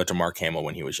very similar to Mark Hamill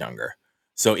when he was younger.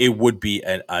 So it would be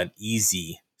an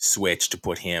easy switch to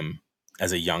put him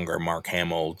as a younger Mark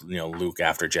Hamill, Luke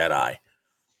after Jedi.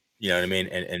 You know what I mean?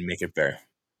 And make it fair.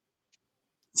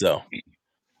 So,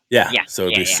 yeah. So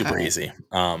it'd be super easy.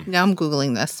 Now I'm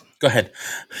Googling this. Go ahead.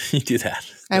 You do that.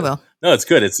 I will. No, it's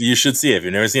good. You should see it. If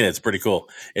you've never seen it, it's pretty cool.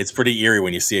 It's pretty eerie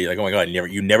when you see it. You're like, oh my God,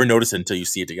 you never notice it until you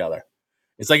see it together.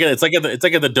 It's like at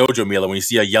the dojo, Mila, when you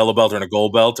see a yellow belt or a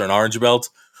gold belt or an orange belt,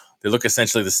 they look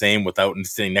essentially the same without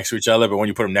sitting next to each other. But when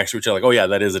you put them next to each other, like, oh yeah,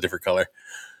 that is a different color.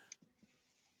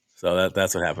 So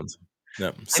that's what happens.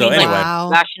 Yeah. So anyway,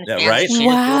 wow. Yeah, right?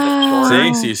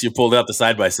 Wow. See, so you pulled out the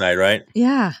side by side, right?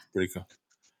 Yeah. Pretty cool.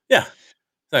 Yeah.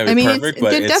 I mean, perfect,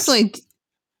 but it's definitely.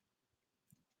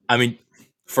 I mean,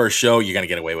 for a show, you're gonna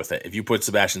get away with it. If you put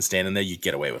Sebastian Stan in there, you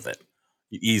get away with it.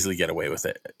 You easily get away with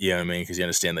it. You know what I mean? Because you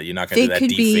understand that you're not gonna do that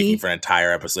deep faking for an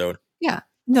entire episode. Yeah.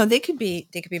 No, they could be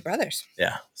brothers.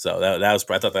 Yeah. So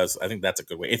I think that's a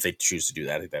good way. If they choose to do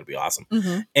that, I think that'd be awesome.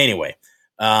 Mm-hmm. Anyway,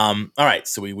 all right.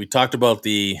 So we talked about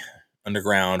the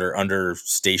underground or under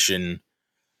station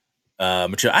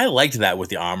material. I liked that with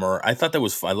the armor. I thought that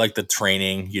was fun. I liked the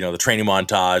training, the training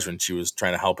montage when she was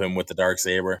trying to help him with the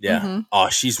Darksaber. Yeah. Mm-hmm. Oh,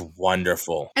 she's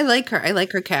wonderful. I like her. I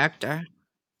like her character.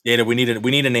 Data, we need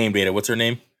a name, Data. What's her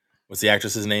name? What's the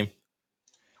actress's name?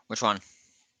 Which one?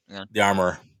 Yeah. The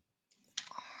armor.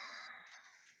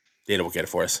 Data will get it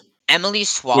for us. Emily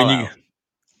Swallow.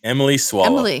 Emily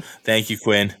Swallow. Emily. Thank you,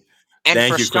 Quinn. And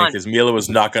Thank you, Quinn, because Mila was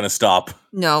not going to stop.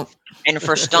 No. And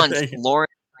for stunts, Lauren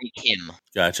Kim.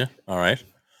 Gotcha. All right.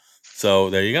 So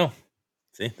there you go.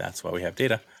 See, that's why we have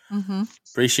Data. Mm-hmm.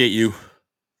 Appreciate you.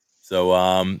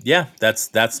 So yeah,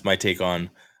 that's my take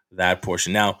on that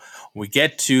portion. Now we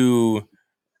get to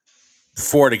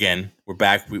Ford again. We're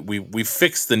back. We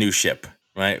fixed the new ship,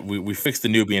 right? We fixed the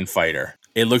Nubian fighter.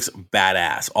 It looks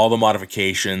badass. All the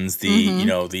modifications,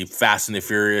 the the Fast and the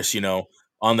Furious,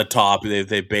 on the top.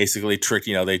 They basically tricked.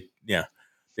 They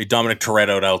Dominic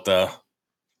Toretto'd out the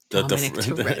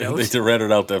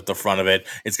Toretto'd out the front of it.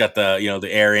 It's got the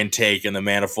the air intake and the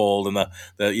manifold and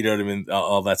the you know what I mean.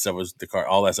 All that stuff was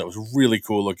all that stuff was really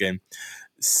cool looking.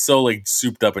 So like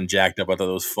souped up and jacked up. I thought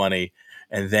it was funny.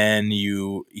 And then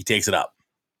he takes it up.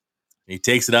 He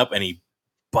takes it up and he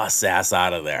busts ass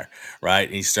out of there, right?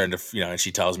 And he's starting to, and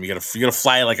she tells him, you gotta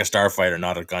fly it like a starfighter,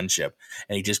 not a gunship.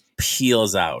 And he just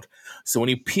peels out. So when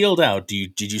he peeled out,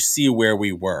 did you see where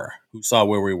we were? Who saw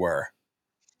where we were?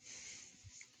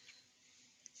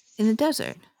 In the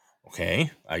desert.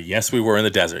 Okay. Yes, we were in the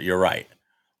desert. You're right.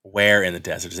 Where in the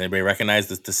desert? Does anybody recognize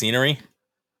the scenery?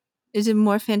 Is it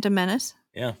more Phantom Menace?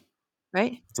 Yeah.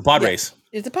 Right? It's a pod race.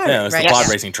 It's a pod race. Yeah, it's the pod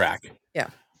racing track. Yeah.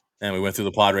 And we went through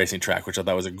the pod racing track, which I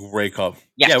thought was a great call.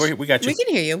 Yes. Yeah, we got you. We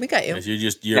can hear you. We got you.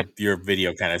 Your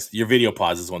video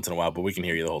pauses once in a while, but we can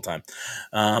hear you the whole time.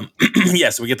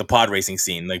 Yes, we get the pod racing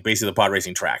scene, like basically the pod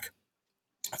racing track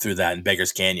through that in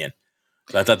Beggar's Canyon.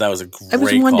 So I thought that was a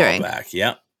great callback.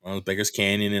 Yeah, Beggar's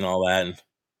Canyon and all that, and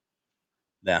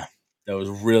yeah, that was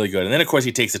really good. And then of course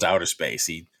he takes it to outer space.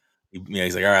 He's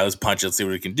like, all right, let's punch it, let's see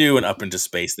what we can do. And up into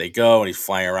space they go, and he's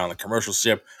flying around the commercial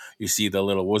ship. You see the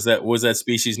little, what was that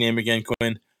species name again,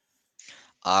 Quinn?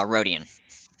 Rodian.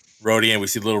 Rodian. We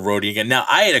see the little Rodian again. Now,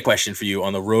 I had a question for you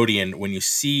on the Rodian. When you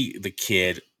see the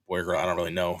kid, boy or girl, I don't really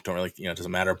know. It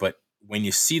doesn't matter. But when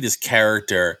you see this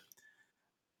character,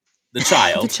 the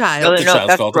child. That's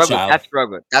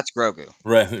Grogu. That's Grogu.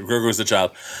 Right. Grogu's the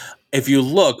child. If you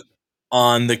look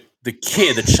on the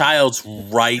kid, the child's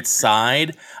right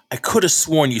side, I could have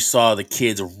sworn you saw the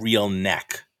kid's real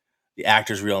neck. The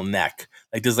actor's real neck.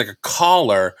 Like there's like a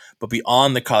collar, but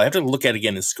beyond the collar, I have to look at it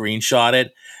again and screenshot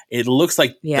it. It looks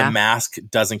like the mask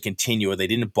doesn't continue, or they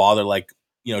didn't bother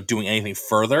doing anything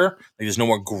further. Like there's no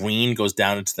more green goes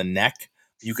down into the neck.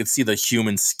 You could see the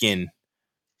human skin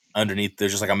underneath.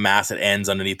 There's just like a mask that ends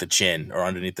underneath the chin or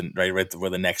underneath the right where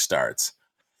the neck starts.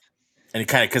 And it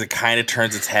kind of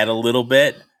turns its head a little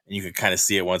bit, and you could kind of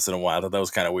see it once in a while. I thought that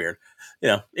was kind of weird.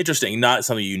 Interesting. Not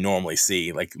something you normally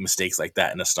see, like mistakes like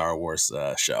that in a Star Wars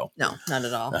show. No, not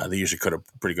at all. They usually could have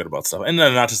pretty good about stuff. And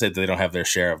not to say that they don't have their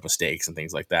share of mistakes and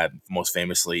things like that. Most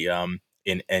famously,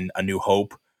 in A New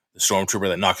Hope, the stormtrooper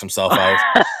that knocks himself out,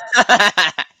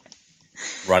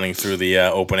 running through the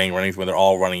opening, when they're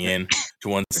all running in to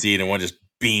one seat, and one just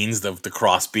beans the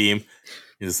cross beam.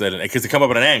 Because they come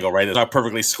up at an angle, right? It's not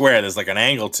perfectly square. There's like an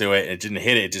angle to it, and it didn't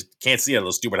hit it. It just can't see it.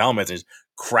 Those stupid helmets, and just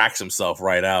cracks himself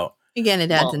right out. Again,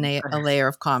 it adds a layer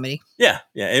of comedy. Yeah.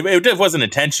 It wasn't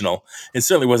intentional. It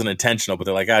certainly wasn't intentional, but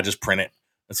they're like, just print it.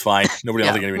 That's fine. Nobody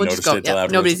else is going to notice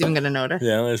it. Nobody's even going to notice.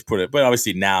 Yeah, let's put it. But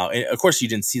obviously now, of course, you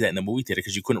didn't see that in the movie theater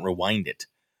because you couldn't rewind it.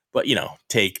 But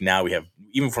now we have,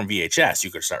 even from VHS,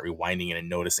 you could start rewinding it and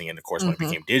noticing it. And of course, when it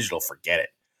became digital, forget it.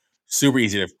 Super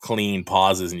easy to clean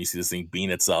pauses, and you see this thing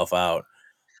beating itself out.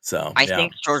 So I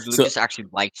think George Lucas actually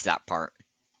liked that part.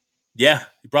 Yeah,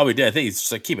 he probably did. I think he's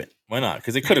just like, keep it. Why not?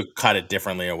 Because they could have cut it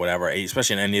differently or whatever,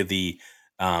 especially in any of the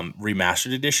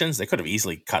remastered editions. They could have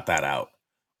easily cut that out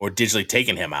or digitally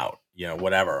taken him out,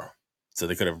 whatever. So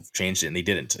they could have changed it, and they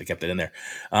didn't. They kept it in there.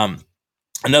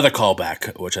 Another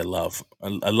callback, which I love.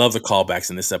 I love the callbacks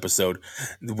in this episode.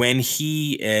 When when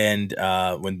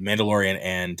Mandalorian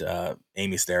and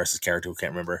Amy Sedaris' character, who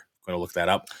can't remember, I'm going to look that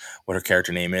up, what her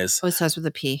character name is. Oh, it starts with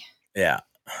a P. Yeah.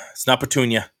 It's not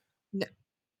Petunia.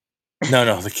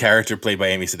 No, the character played by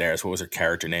Amy Sedaris. What was her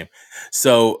character name?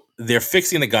 So they're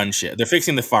fixing the gunship. They're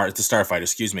fixing the starfighter,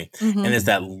 excuse me. And there's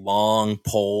that long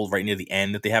pole right near the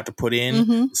end that they have to put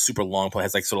in. Super long pole. It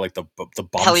has like sort of like the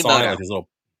bumps on it. Like this little.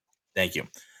 Thank you.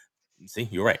 See,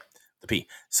 you're right. The P.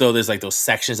 So there's like those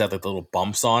sections that have like the little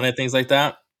bumps on it, things like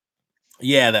that.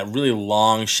 Yeah, that really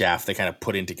long shaft they kind of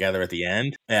put in together at the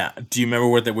end. Yeah. Do you remember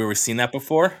where we were seeing that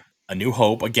before? A New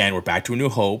Hope. Again, we're back to A New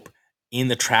Hope. In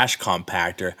the trash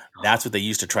compactor, that's what they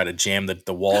used to try to jam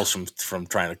the walls from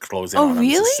trying to close in on them.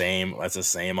 Really? That's the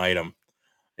same item.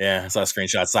 Yeah, I saw a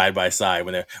screenshot side by side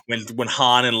when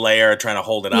Han and Leia are trying to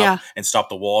hold it up and stop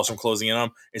the walls from closing in on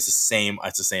them. It's the same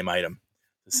item,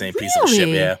 the same piece of the ship.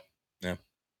 Yeah.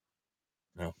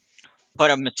 No.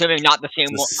 But I'm assuming not the same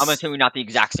one. I'm assuming not the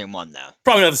exact same one, though.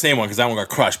 Probably not the same one, because that one got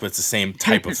crushed, but it's the same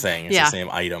type of thing. It's the same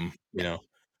item,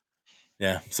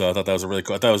 Yeah, so I thought that was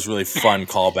really fun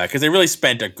callback, because they really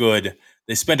spent a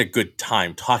good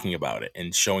time talking about it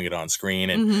and showing it on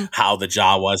screen, and how the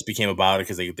Jawas became about it,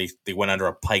 because they went under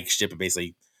a Pike ship, and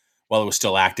basically, while it was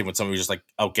still active, when somebody was just like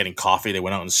out getting coffee, they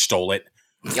went out and stole it.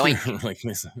 They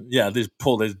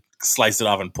sliced it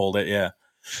off and pulled it. Yeah,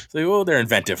 so they're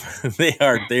inventive. they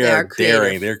are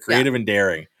daring. They're creative and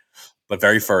daring, but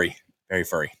very furry, very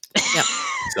furry. Yeah.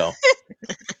 So.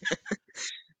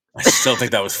 I still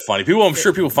think that was funny. I'm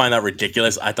sure people find that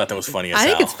ridiculous. I thought that was funny as hell. I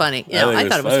think it's funny. Yeah, I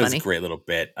thought it was funny. It was a great little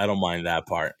bit. I don't mind that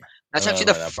part. That's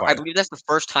actually I believe that's the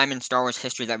first time in Star Wars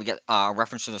history that we get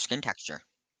reference to the skin texture.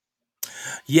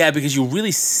 Yeah, because you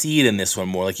really see it in this one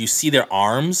more. Like, you see their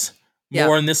arms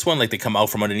more in this one. Like, they come out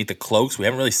from underneath the cloaks. We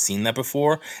haven't really seen that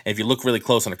before. And if you look really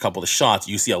close on a couple of the shots,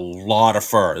 you see a lot of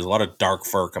fur. There's a lot of dark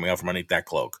fur coming out from underneath that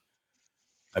cloak.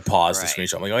 I paused the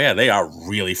screenshot. I'm like, oh yeah, they are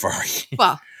really furry.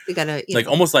 Well, they gotta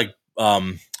almost like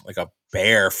a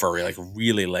bear furry, like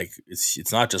really, like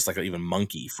it's not just like even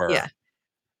monkey fur. Yeah.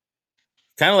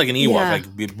 Kind of like an Ewok, like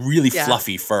really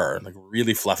fluffy fur, like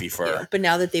really fluffy fur. Yeah, but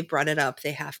now that they brought it up,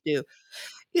 they have to,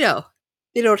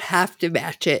 they don't have to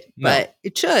match it, but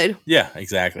it should. Yeah,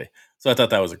 exactly. So I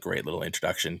thought that was a great little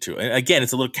introduction to it. And again,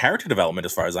 it's a little character development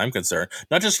as far as I'm concerned,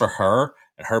 not just for her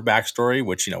and her backstory,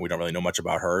 which, we don't really know much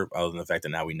about her other than the fact that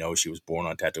now we know she was born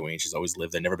on Tatooine. She's always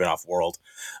lived there, never been off world.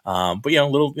 But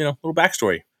little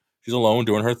backstory. She's alone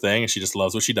doing her thing, and she just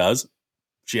loves what she does.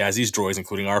 She has these droids,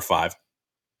 including R5,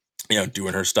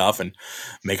 doing her stuff and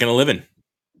making a living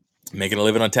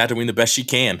on Tatooine the best she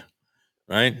can.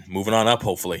 Right. Moving on up,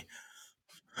 hopefully.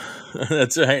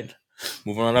 That's right.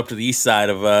 Moving on up to the east side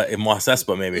of Mos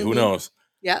Espa, maybe. Who knows?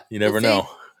 Yeah. You never know.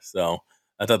 So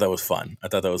I thought that was fun.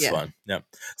 Fun. Yeah.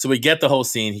 So we get the whole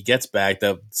scene. He gets back.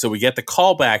 So we get the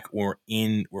callback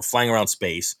when we're flying around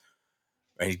space.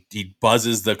 Right? He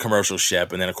buzzes the commercial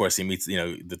ship, and then of course he meets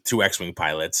the two X-Wing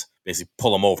pilots. Basically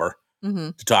pull him over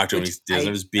to talk to him. He gives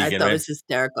him his beacon. I thought it was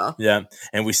hysterical. Yeah,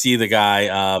 and we see the guy,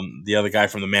 the other guy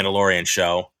from the Mandalorian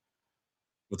show.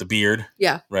 With the beard.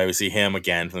 Yeah. Right. We see him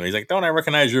again. And he's like, don't I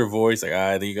recognize your voice? Like,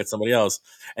 I think you got somebody else.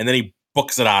 And then he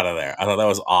books it out of there. I thought that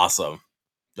was awesome.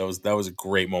 That was a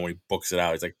great moment. He books it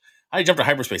out. He's like, I jumped to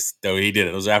hyperspace. No, he did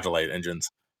it. Those afterlight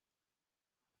engines.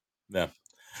 Yeah.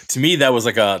 To me, that was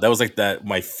like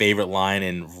my favorite line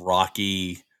in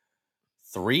Rocky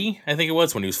 3, I think it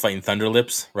was, when he was fighting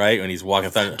Thunderlips, right? When he's walking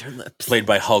Thunderlips, played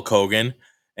by Hulk Hogan.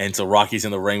 And so Rocky's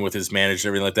in the ring with his manager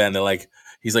and everything like that. And they're like,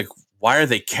 he's like, why are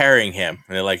they carrying him?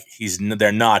 And they're like,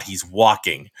 they're not, he's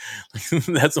walking.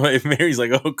 That's why Mary's like,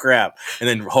 oh crap. And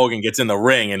then Hogan gets in the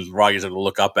ring and Rocky's able to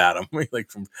look up at him. Like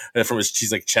from his,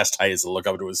 she's like chest height is to look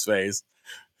up into his face.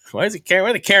 Why are they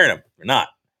carrying him? They're not,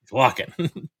 he's walking.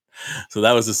 So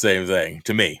that was the same thing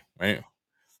to me, right?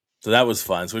 So that was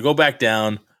fun. So we go back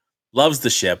down, loves the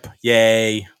ship.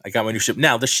 Yay. I got my new ship.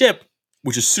 Now the ship,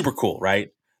 which is super cool, right?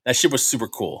 That ship was super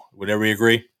cool. Would everybody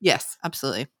agree? Yes,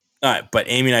 absolutely. All right, but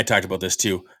Amy and I talked about this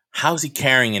too. How's he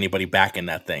carrying anybody back in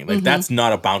that thing? Like, that's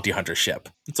not a bounty hunter ship.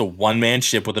 It's a one-man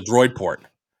ship with a droid port.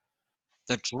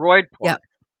 The droid port. Yeah.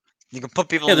 You can put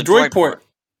people in the droid port.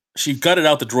 She gutted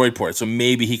out the droid port, so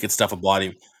maybe he could stuff a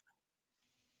body.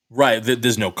 Right.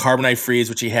 There's no carbonite freeze,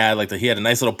 which he had. Like he had a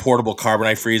nice little portable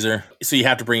carbonite freezer. So you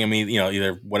have to bring him,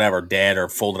 either whatever, dead or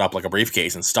folded up like a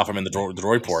briefcase and stuff him in the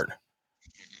droid port.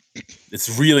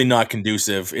 It's really not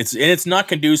conducive. It's not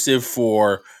conducive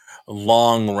for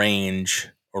long range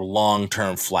or long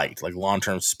term flight, like long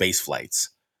term space flights.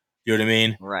 You know what I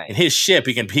mean? Right. In his ship,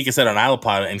 he can set on an island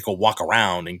and go walk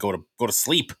around and go to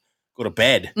sleep, go to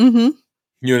bed. Mm-hmm.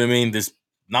 You know what I mean? There's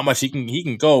not much he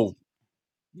can go.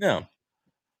 No.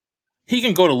 He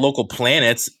can go to local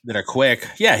planets that are quick.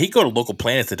 Yeah, he can go to local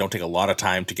planets that don't take a lot of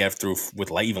time to get through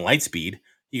with even light speed.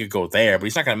 He could go there, but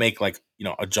he's not going to make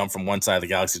a jump from one side of the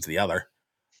galaxy to the other.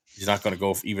 He's not going to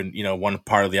go even one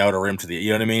part of the outer rim to the. You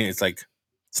know what I mean? It's like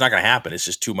it's not going to happen. It's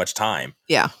just too much time.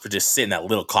 Yeah, for just sit in that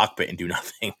little cockpit and do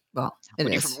nothing. Well,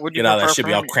 would you get out of that ship,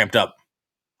 be all cramped up.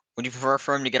 Would you prefer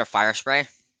for him to get a fire spray?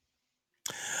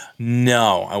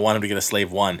 No, I want him to get a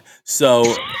Slave One. So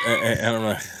I don't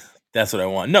know. That's what I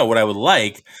want. No, what I would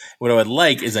like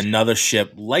is another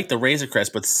ship like the Razor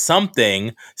Crest, but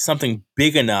something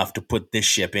big enough to put this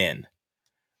ship in.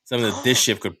 Something that this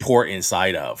ship could port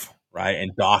inside of, right?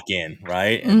 And dock in,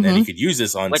 right? And then he could use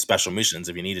this on special missions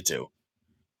if he needed to.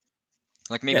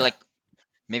 Like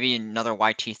maybe another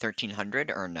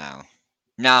YT-1300 or no?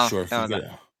 No. Sure.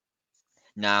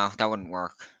 No, that wouldn't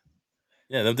work.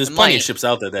 Yeah, there's plenty of ships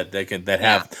out there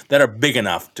that are big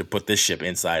enough to put this ship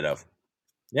inside of.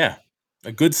 Yeah,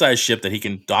 a good sized ship that he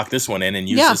can dock this one in and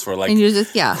use this for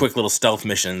quick little stealth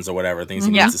missions or whatever things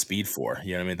he needs the speed for.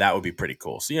 You know what I mean? That would be pretty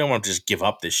cool. So you don't want to just give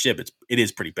up this ship. It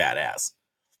is pretty badass.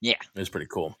 Yeah, it's pretty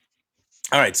cool.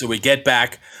 All right, so we get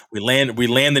back. We land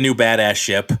the new badass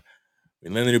ship.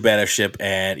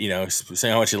 And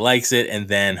saying how much he likes it, and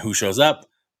then who shows up?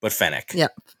 But Fennec.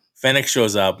 Yep. Fennec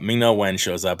shows up. Ming-Na Wen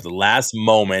shows up at the last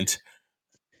moment.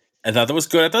 I thought that was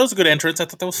good. I thought it was a good entrance. I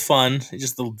thought that was fun. It's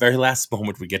just the very last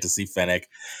moment we get to see Fennec.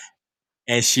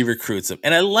 And she recruits him.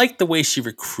 And I like the way she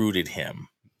recruited him.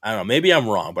 I don't know. Maybe I'm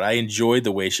wrong, but I enjoyed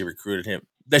the way she recruited him.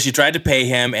 That she tried to pay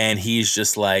him, and he's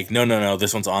just like, no,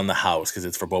 this one's on the house because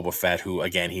it's for Boba Fett, who,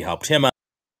 again, he helped him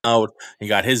out. He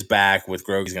got his back with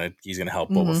Grogu. He's gonna help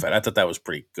Boba Fett. I thought that was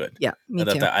pretty good. Yeah, me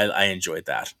too. I enjoyed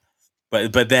that.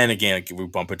 But then again, we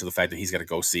bump into the fact that he's got to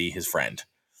go see his friend.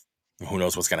 Who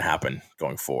knows what's going to happen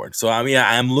going forward? So I mean,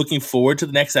 I'm looking forward to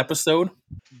the next episode.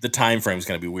 The time frame is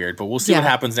going to be weird, but we'll see what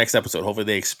happens next episode. Hopefully,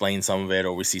 they explain some of it,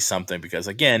 or we see something. Because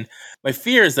again, my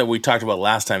fear is that we talked about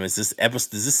last time is does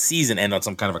this season end on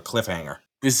some kind of a cliffhanger?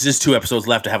 There's just 2 episodes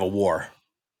left to have a war.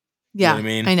 Yeah, you know what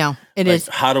I mean, I know it is.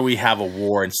 How do we have a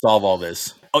war and solve all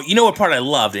this? Oh, you know what part I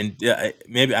loved, and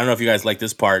maybe I don't know if you guys like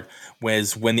this part,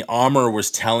 was when the armorer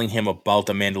was telling him about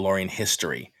the Mandalorian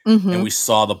history, and we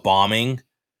saw the bombing.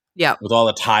 Yeah, with all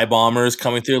the TIE bombers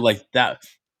coming through, like that.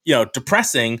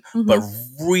 Depressing, but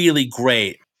really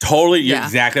great. Totally,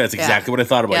 exactly. That's exactly what I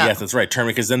thought about. Yes, that's right, Term.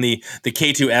 Because then the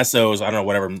K2SOs, I don't know,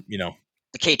 whatever, the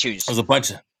K2s. There was a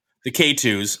bunch of the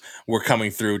K2s were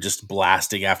coming through, just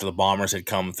blasting after the bombers had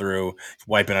come through,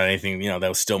 wiping out anything that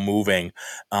was still moving.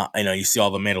 You see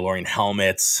all the Mandalorian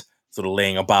helmets sort of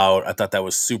laying about. I thought that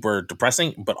was super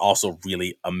depressing, but also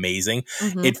really amazing.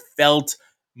 It felt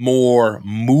more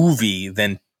movie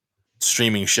than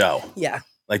streaming show. Yeah.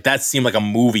 Like that seemed like a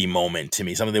movie moment to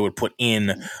me. Something they would put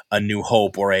in a New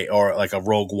Hope or like a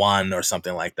Rogue One or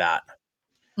something like that.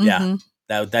 Yeah.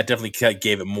 That definitely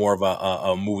gave it more of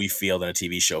a movie feel than a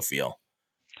TV show feel.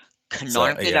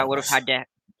 Canonically, that would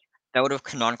have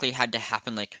canonically had to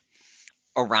happen like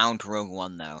around Rogue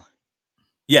One, though.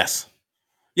 Yes.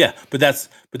 Yeah, but that's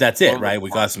it, right? We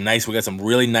got some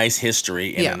really nice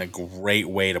history and a great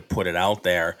way to put it out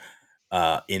there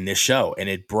in this show, and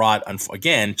it brought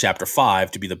again Chapter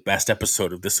 5 to be the best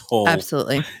episode of this whole.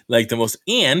 Absolutely, like the most.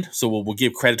 And so we'll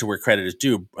give credit to where credit is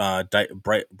due.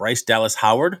 Bryce Dallas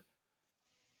Howard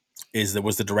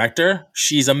was the director.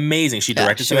 She's amazing. She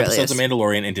directed some episodes of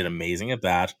Mandalorian and did amazing at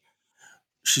that.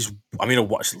 She's a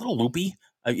little loopy.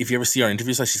 If you ever see her in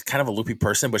interviews, like she's kind of a loopy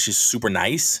person, but she's super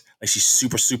nice. Like she's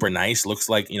super, super nice. Looks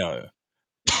like,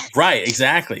 right,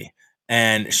 exactly.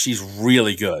 And she's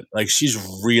really good. Like she's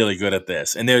really good at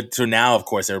this. And so now, of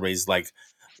course, everybody's like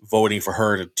voting for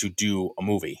her to do a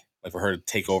movie, like for her to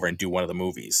take over and do one of the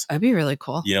movies. That'd be really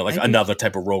cool. Like another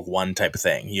type of Rogue One type of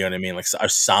thing. You know what I mean? Like or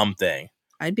something.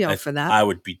 I'd be all for that. I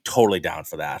would be totally down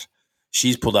for that.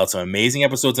 She's pulled out some amazing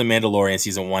episodes of Mandalorian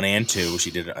season 1 and 2.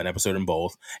 She did an episode in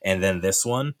both. And then this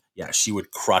one, she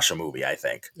would crush a movie, I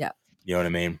think. Yeah. You know what I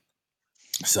mean?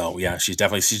 So yeah, she's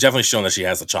definitely shown that she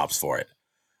has the chops for it.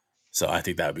 So I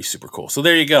think that would be super cool. So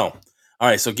there you go. All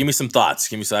right. So give me some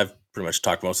thoughts. I've pretty much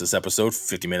talked most of this episode,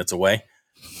 50 minutes away.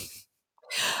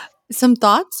 Some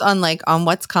thoughts on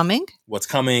what's coming? What's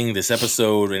coming, this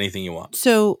episode, anything you want.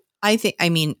 So I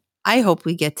hope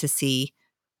we get to see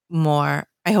more.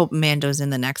 I hope Mando's in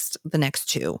the next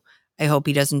 2. I hope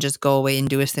he doesn't just go away and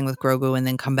do his thing with Grogu and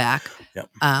then come back. Yep.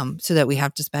 So that we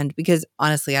have to spend, because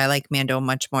honestly, I like Mando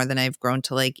much more than I've grown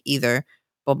to like either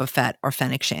Boba Fett or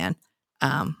Fennec Shan.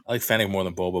 I like Fennec more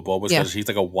than Boba. Boba's because he's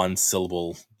like a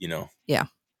 1-syllable,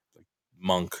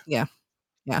 monk. Yeah.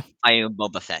 I am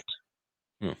Boba Fett.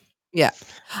 Yeah.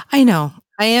 I know.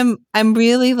 I'm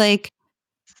really like,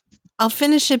 I'll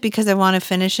finish it because I want to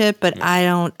finish it, but I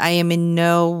am in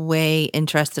no way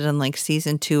interested in like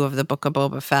season 2 of the Book of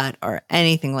Boba Fett or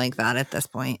anything like that at this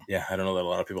point. Yeah, I don't know that a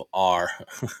lot of people are.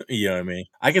 You know what I mean?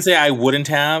 I can say I wouldn't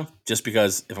have, just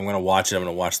because if I'm going to watch it, I'm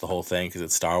going to watch the whole thing because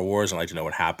it's Star Wars and I like to know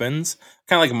what happens.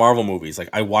 Kind of like Marvel movies. Like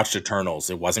I watched Eternals.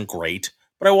 It wasn't great,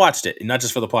 but I watched it, not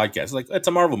just for the podcast. Like it's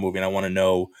a Marvel movie and I want to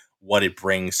know what it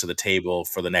brings to the table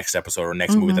for the next episode or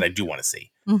next movie that I do want to see.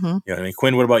 Mm-hmm. You know what I mean?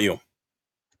 Quinn, what about you?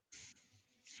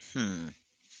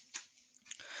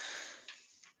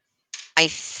 I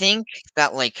think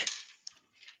that like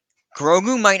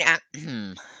Grogu might I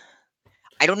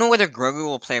don't know whether Grogu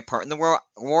will play a part in the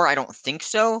war. I don't think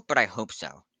so, but I hope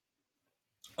so.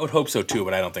 I would hope so too,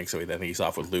 but I don't think so either. I think he's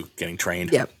off with Luke getting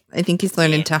trained. Yep. I think he's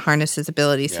learning to harness his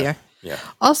abilities here. Yeah.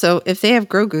 Also, if they have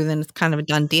Grogu, then it's kind of a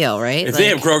done deal, right? If they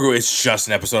have Grogu, it's just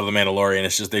an episode of The Mandalorian.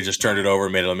 It's just they just turned it over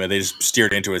and made it. They just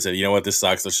steered into it and said, you know what, this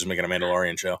sucks. Let's just make it a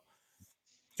Mandalorian show.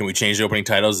 Can we change the opening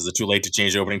titles? Is it too late to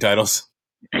change the opening titles?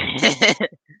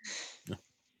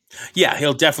 Yeah,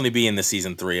 he'll definitely be in the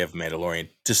season 3 of Mandalorian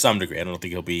to some degree. I don't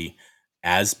think he'll be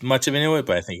as much of into it,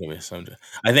 but I think he'll be some.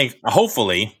 I think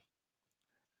hopefully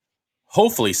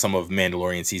some of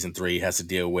Mandalorian season 3 has to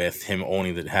deal with him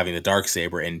having the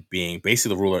Darksaber and being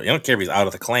basically the ruler. I don't care if he's out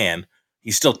of the clan;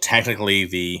 he's still technically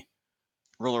the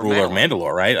ruler of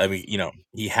Mandalore, right? I mean,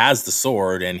 he has the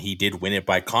sword and he did win it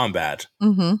by combat.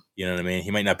 Mm-hmm. You know what I mean?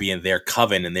 He might not be in their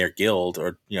coven and their guild,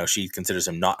 or she considers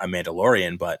him not a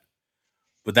Mandalorian, but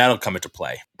that'll come into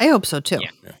play. I hope so too.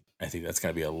 Yeah. I think that's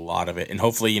going to be a lot of it, and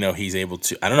hopefully, he's able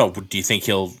to. I don't know. Do you think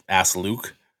he'll ask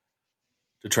Luke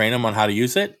to train him on how to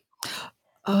use it?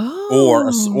 Oh, or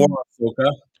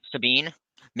Ahsoka? Sabine.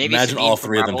 Maybe imagine Sabine all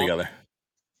 3 of them Rebel. together.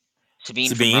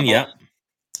 Sabine.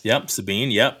 Yep.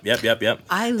 Sabine. Yep.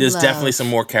 There's definitely some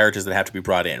more characters that have to be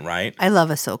brought in, right? I love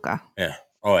Ahsoka. Yeah.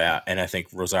 Oh yeah, and I think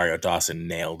Rosario Dawson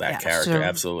nailed that character. Sure.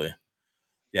 Absolutely.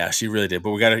 Yeah, she really did.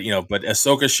 But we got to, but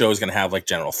Ahsoka's show is going to have like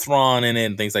General Thrawn in it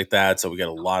and things like that. So we got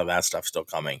a lot of that stuff still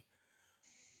coming.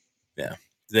 Yeah,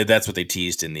 that's what they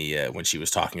teased in the when she was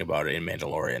talking about it in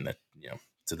Mandalorian. That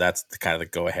so that's the kind of the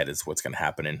go ahead is what's going to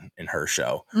happen in her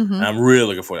show. Mm-hmm. And I'm really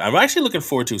looking forward. I'm actually looking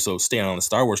forward to. So staying on the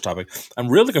Star Wars topic, I'm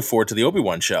really looking forward to the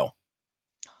Obi-Wan show.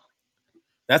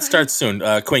 That starts soon.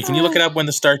 Quinn, can you look it up when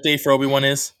the start date for Obi-Wan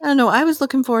is? I don't know. I was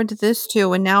looking forward to this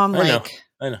too, and now I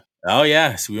know. Oh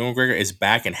yeah, so Ewan McGregor is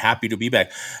back and happy to be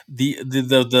back.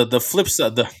 The flip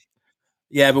side,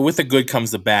 but with the good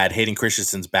comes the bad. Hayden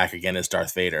Christensen's back again as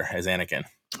Darth Vader, as Anakin.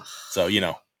 So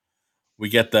we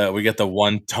get the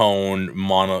one tone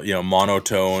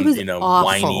monotone,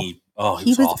 whiny. Oh, he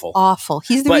was awful. Awful.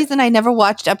 He's the reason I never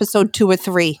watched episode 2 or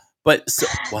 3. But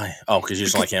why? Oh, because you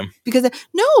just like him? Because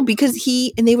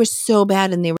they were so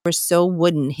bad and they were so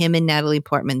wooden. Him and Natalie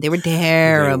Portman, they were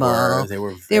terrible.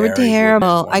 They were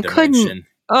terrible. I couldn't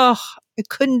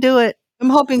do it. I'm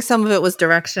hoping some of it was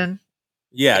direction.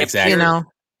 Yeah, exactly.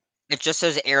 It just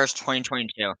says airs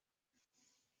 2022.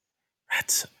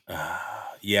 That's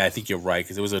I think you're right,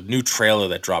 because there was a new trailer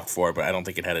that dropped for it, but I don't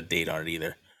think it had a date on it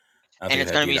either. And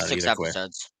it's going to be 6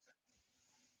 episodes.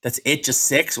 That's it? Just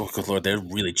 6? Oh, good Lord. They're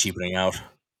really cheapening out.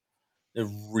 They're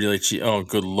really cheap. Oh,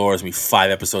 good Lord. It's going to be 5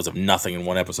 episodes of nothing in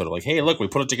one episode. Like, hey, look, we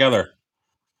put it together.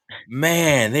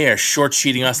 Man, they are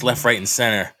short-cheating us left, right, and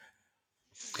center.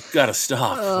 Gotta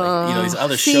stop. These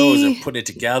other shows are putting it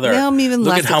together. Now I'm even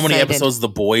look less at how many excited. episodes The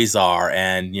Boys are,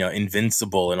 and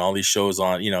Invincible, and all these shows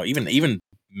on. Even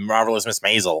Marvelous Miss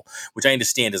Maisel, which I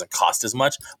understand doesn't cost as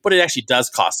much, but it actually does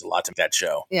cost a lot to make that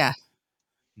show. Yeah.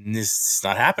 This is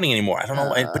not happening anymore. I don't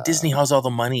know, but Disney has all the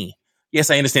money. Yes,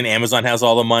 I understand Amazon has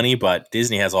all the money, but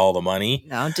Disney has all the money.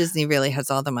 No, Disney really has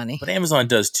all the money. But Amazon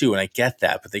does too, and I get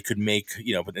that. But they could make,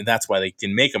 but that's why they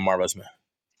can make a Marvelous.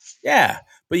 Yeah,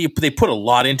 but they put a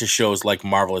lot into shows like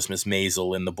Marvelous Miss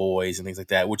Maisel and The Boys and things like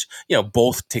that, which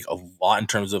both take a lot in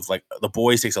terms of like The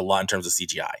Boys takes a lot in terms of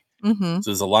CGI. Mm-hmm.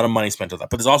 So there's a lot of money spent on that,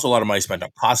 but there's also a lot of money spent on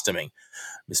costuming.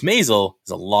 Miss Maisel,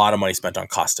 there's a lot of money spent on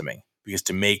costuming because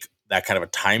to make that kind of a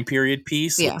time period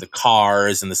piece with the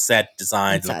cars and the set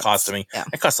designs and the costuming,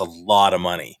 it costs a lot of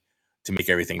money. to make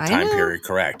everything time period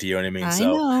correct. You know what I mean? I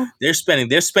so know. they're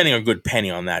spending a good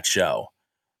penny on that show.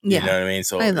 You know what I mean?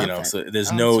 So so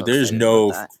there's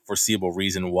no foreseeable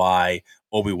reason why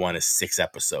Obi-Wan is 6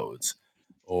 episodes,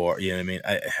 or you know what I mean.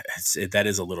 That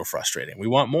is a little frustrating. We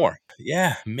want more.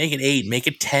 Yeah, make it 8, make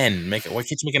it 10, why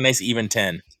can't you make a nice even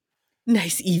 10?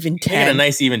 Nice even 10. Make it a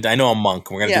nice even. I know a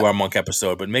monk. We're gonna do our monk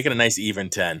episode, but make it a nice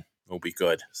even 10. It'll be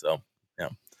good. So yeah.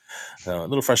 A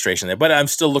little frustration there, but I'm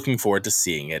still looking forward to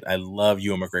seeing it. I love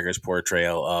Ewan McGregor's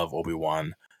portrayal of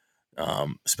Obi-Wan,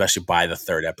 especially by the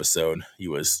 3rd episode. He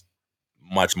was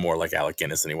much more like Alec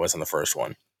Guinness than he was in the first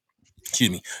one. Excuse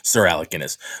me, Sir Alec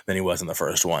Guinness than he was in the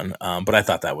first one. But I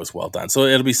thought that was well done. So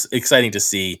it'll be exciting to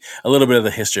see a little bit of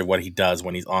the history of what he does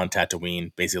when he's on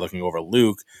Tatooine, basically looking over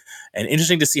Luke, and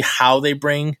interesting to see how they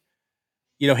bring,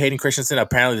 Hayden Christensen.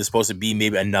 Apparently there's supposed to be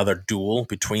maybe another duel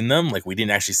between them. Like we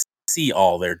didn't actually see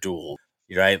all their duels,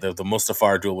 right? The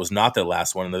Mustafar duel was not their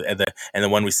last one, and the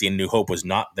one we see in New Hope was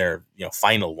not their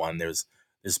final one. There's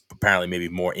apparently maybe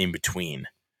more in between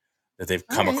that they've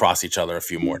come across each other a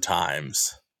few more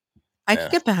times. I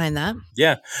could get behind that.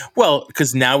 Yeah, well,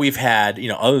 because now we've had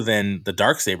other than the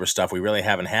Darksaber stuff, we really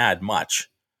haven't had much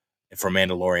for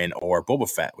Mandalorian or Boba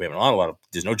Fett. We haven't a lot of.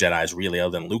 There's no Jedis really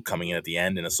other than Luke coming in at the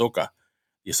end and Ahsoka.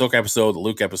 The Ahsoka episode, the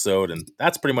Luke episode, and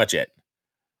that's pretty much it.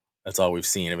 That's all we've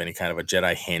seen of any kind of a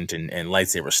Jedi hint and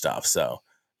lightsaber stuff. So,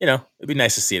 it'd be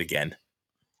nice to see it again.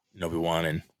 Obi-Wan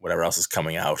and whatever else is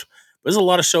coming out. But there's a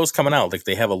lot of shows coming out. Like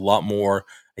they have a lot more.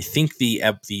 I think the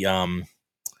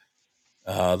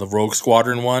Rogue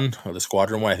Squadron one or the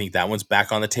Squadron one, I think that one's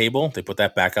back on the table. They put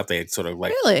that back up. They sort of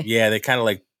like, really? Yeah, they kind of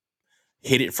like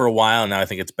hit it for a while. And now I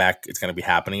think it's back. It's going to be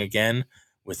happening again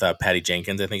with Patty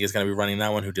Jenkins. I think is going to be running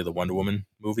that one, who did the Wonder Woman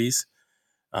movies.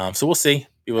 So we'll see.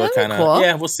 People are kind of cool.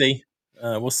 Yeah, we'll see.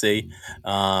 We'll see.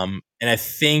 And I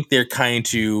think they're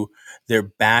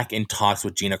back in talks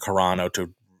with Gina Carano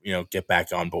to get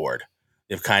back on board.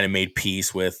 They've kind of made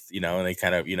peace with and they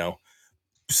kind of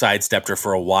sidestepped her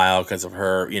for a while because of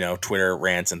her Twitter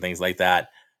rants and things like that.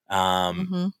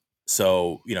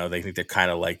 So they think they're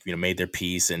kind of like made their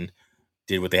peace and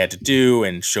did what they had to do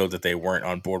and showed that they weren't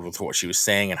on board with what she was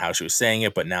saying and how she was saying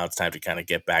it. But now it's time to kind of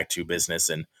get back to business,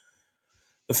 and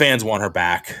the fans want her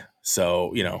back.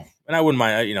 So, and I wouldn't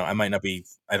mind, I might not be,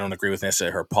 I don't agree with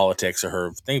necessarily her politics or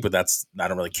her thing, but I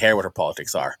don't really care what her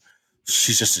politics are.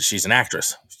 She's an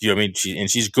actress. You know what I mean?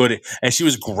 She's good. And she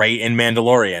was great in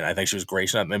Mandalorian. I think she was great.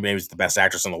 She's not maybe she was the best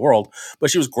actress in the world, but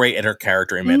she was great at her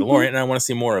character in Mandalorian. And I want to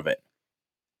see more of it.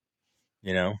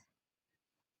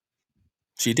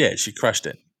 She did. She crushed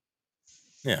it.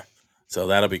 Yeah. So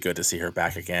that'll be good to see her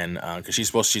back again. Cause she's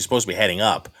supposed to be heading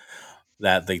up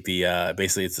that like the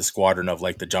basically it's the squadron of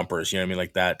like the jumpers, you know what I mean?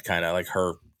 Like that kind of like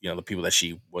her, the people that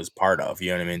she was part of, you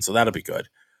know what I mean? So that'll be good.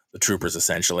 The troopers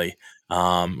essentially. We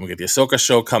get the Ahsoka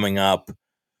show coming up.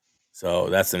 So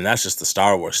that's just the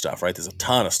Star Wars stuff, right? There's a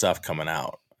ton of stuff coming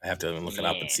out. I have to look it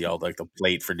up and see all like the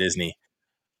plate for Disney.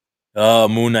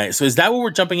 Moon Knight. So is that what we're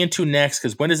jumping into next?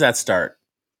 Because when does that start?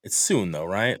 It's soon though,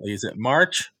 right? Like, is it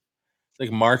March? It's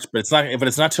like March, but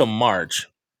it's not till March.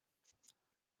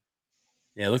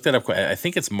 Yeah, I looked that up. I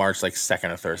think it's March, like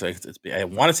 2nd or 3rd. So I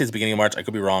want to say it's the beginning of March. I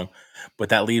could be wrong, but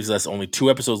that leaves us only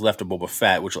 2 episodes left of Boba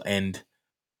Fett, which will end.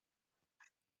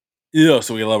 Yeah,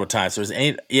 so we got a lot of time. So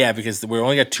because we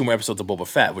only got 2 more episodes of Boba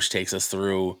Fett, which takes us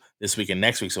through this week and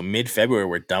next week. So mid-February,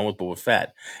 we're done with Boba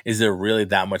Fett. Is there really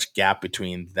that much gap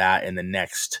between that and the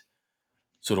next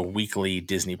sort of weekly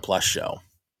Disney Plus show?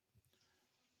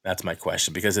 That's my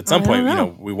question, because at some point,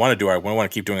 we want to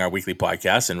keep doing our weekly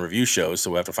podcasts and review shows,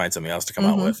 so we have to find something else to come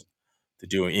out with to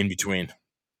do in between.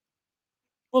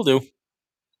 We'll do.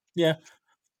 Yeah.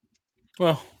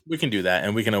 Well, we can do that,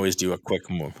 and we can always do a quick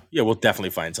move. Yeah, we'll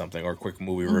definitely find something, or a quick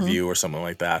movie review or something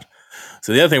like that.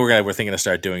 So the other thing we're thinking to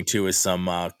start doing too is some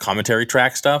commentary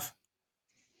track stuff.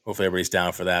 Hopefully everybody's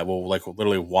down for that. We'll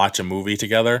literally watch a movie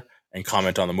together and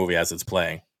comment on the movie as it's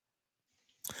playing.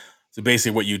 So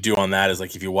basically what you do on that is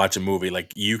like if you watch a movie,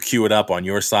 like you queue it up on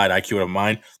your side, I queue it on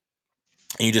mine,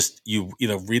 and you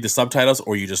either read the subtitles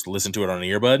or you just listen to it on an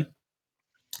earbud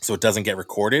so it doesn't get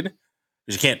recorded,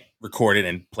 because you can't record it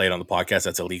and play it on the podcast.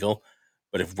 That's illegal.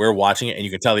 But if we're watching it and you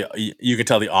can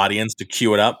tell the audience to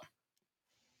queue it up,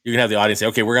 you can have the audience say,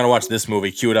 okay, we're going to watch this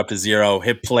movie, queue it up to 0,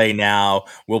 hit play now,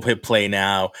 we'll hit play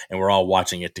now, and we're all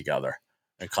watching it together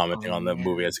and commenting on the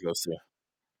movie as it goes through.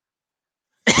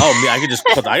 Oh, I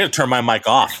gotta turn my mic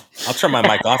off. I'll turn my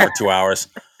mic off for 2 hours.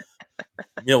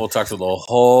 We'll talk to the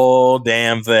whole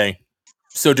damn thing.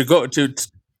 So to go to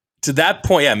that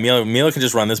point, yeah, Mila can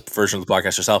just run this version of the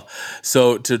podcast herself.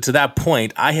 So to that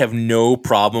point, I have no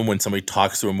problem when somebody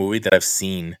talks through a movie that I've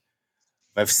seen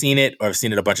If I've seen it or I've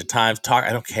seen it a bunch of times,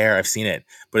 I don't care. I've seen it.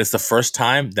 But it's the first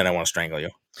time, then I want to strangle you.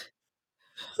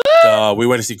 We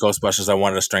went to see Ghostbusters. I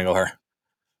wanted to strangle her.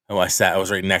 Oh, I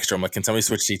was right next to her. I'm like, can somebody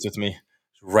switch seats with me?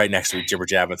 Right next to me, jibber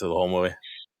jabbing through the whole movie.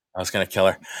 I was going to kill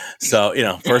her. So,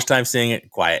 first time seeing it,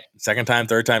 quiet. Second time,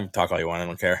 third time, talk all you want. I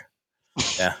don't care.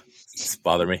 Yeah, it's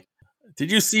bothered me.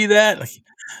 Did you see that? Like,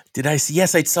 did I see?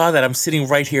 Yes, I saw that. I'm sitting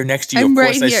right here next to you. Of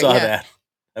course, I saw that.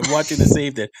 I'm watching the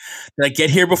same thing. Did I get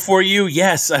here before you?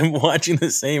 Yes, I'm watching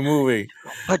the same movie.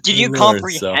 But did you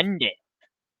comprehend it?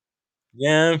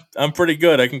 Yeah, I'm pretty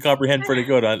good. I can comprehend pretty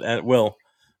good at will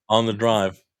on the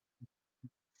drive.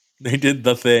 They did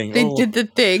the thing. They did the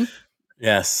thing.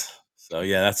 Yes. So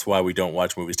yeah, that's why we don't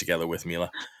watch movies together with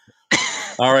Mila.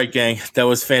 All right, gang, that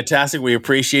was fantastic. We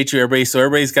appreciate you, everybody. So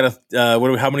everybody's got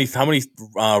a how many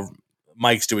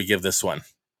mics do we give this one?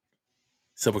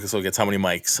 So gets how many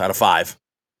mics out of 5?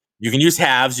 You can use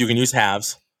halves.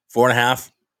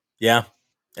 4.5. Yeah.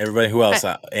 Everybody. Who else?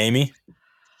 Amy.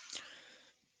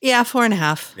 Yeah,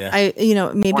 4.5.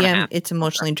 Yeah. Maybe it's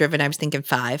emotionally driven. I was thinking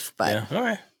 5, but yeah. All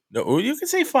right. No, you can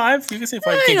say 5. You can say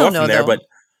 5. I don't know there, but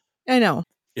I know.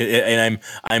 And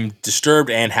I'm disturbed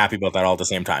and happy about that all at the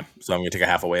same time. So I'm going to take a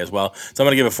half away as well. So I'm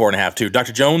going to give it 4.5 too.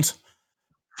 Dr. Jones?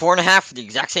 4.5 for the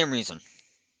exact same reason.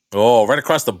 Oh, right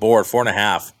across the board,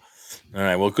 4.5. All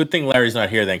right. Well, good thing Larry's not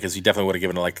here then, because he definitely would have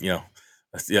given it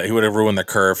he would have ruined the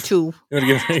curve. 2.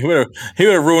 He would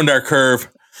have ruined our curve.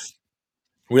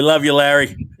 We love you,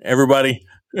 Larry. Everybody.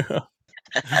 We're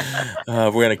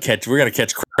gonna catch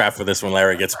crap for this when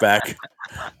Larry gets back.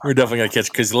 We're definitely gonna catch,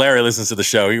 because Larry listens to the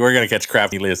show. We're gonna catch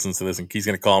crap. He listens to this, and he's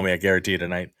gonna call me. I guarantee you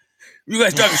tonight. You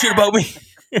guys talking shit about me?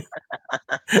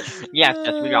 Yes,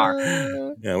 we are.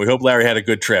 Yeah, we hope Larry had a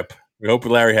good trip. He actually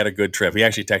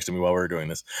texted me while we were doing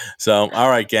this. So, all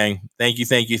right, gang. Thank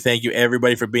you,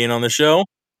 everybody, for being on the show.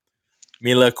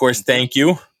 Mila, of course, thank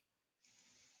you.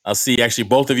 I'll see actually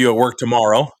both of you at work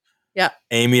tomorrow. Yeah.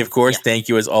 Amy, of course, thank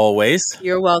you as always.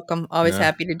 You're welcome. Always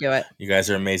happy to do it. You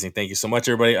guys are amazing. Thank you so much,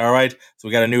 everybody. All right. So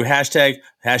we got a new hashtag.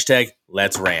 Hashtag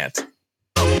Let's Rant.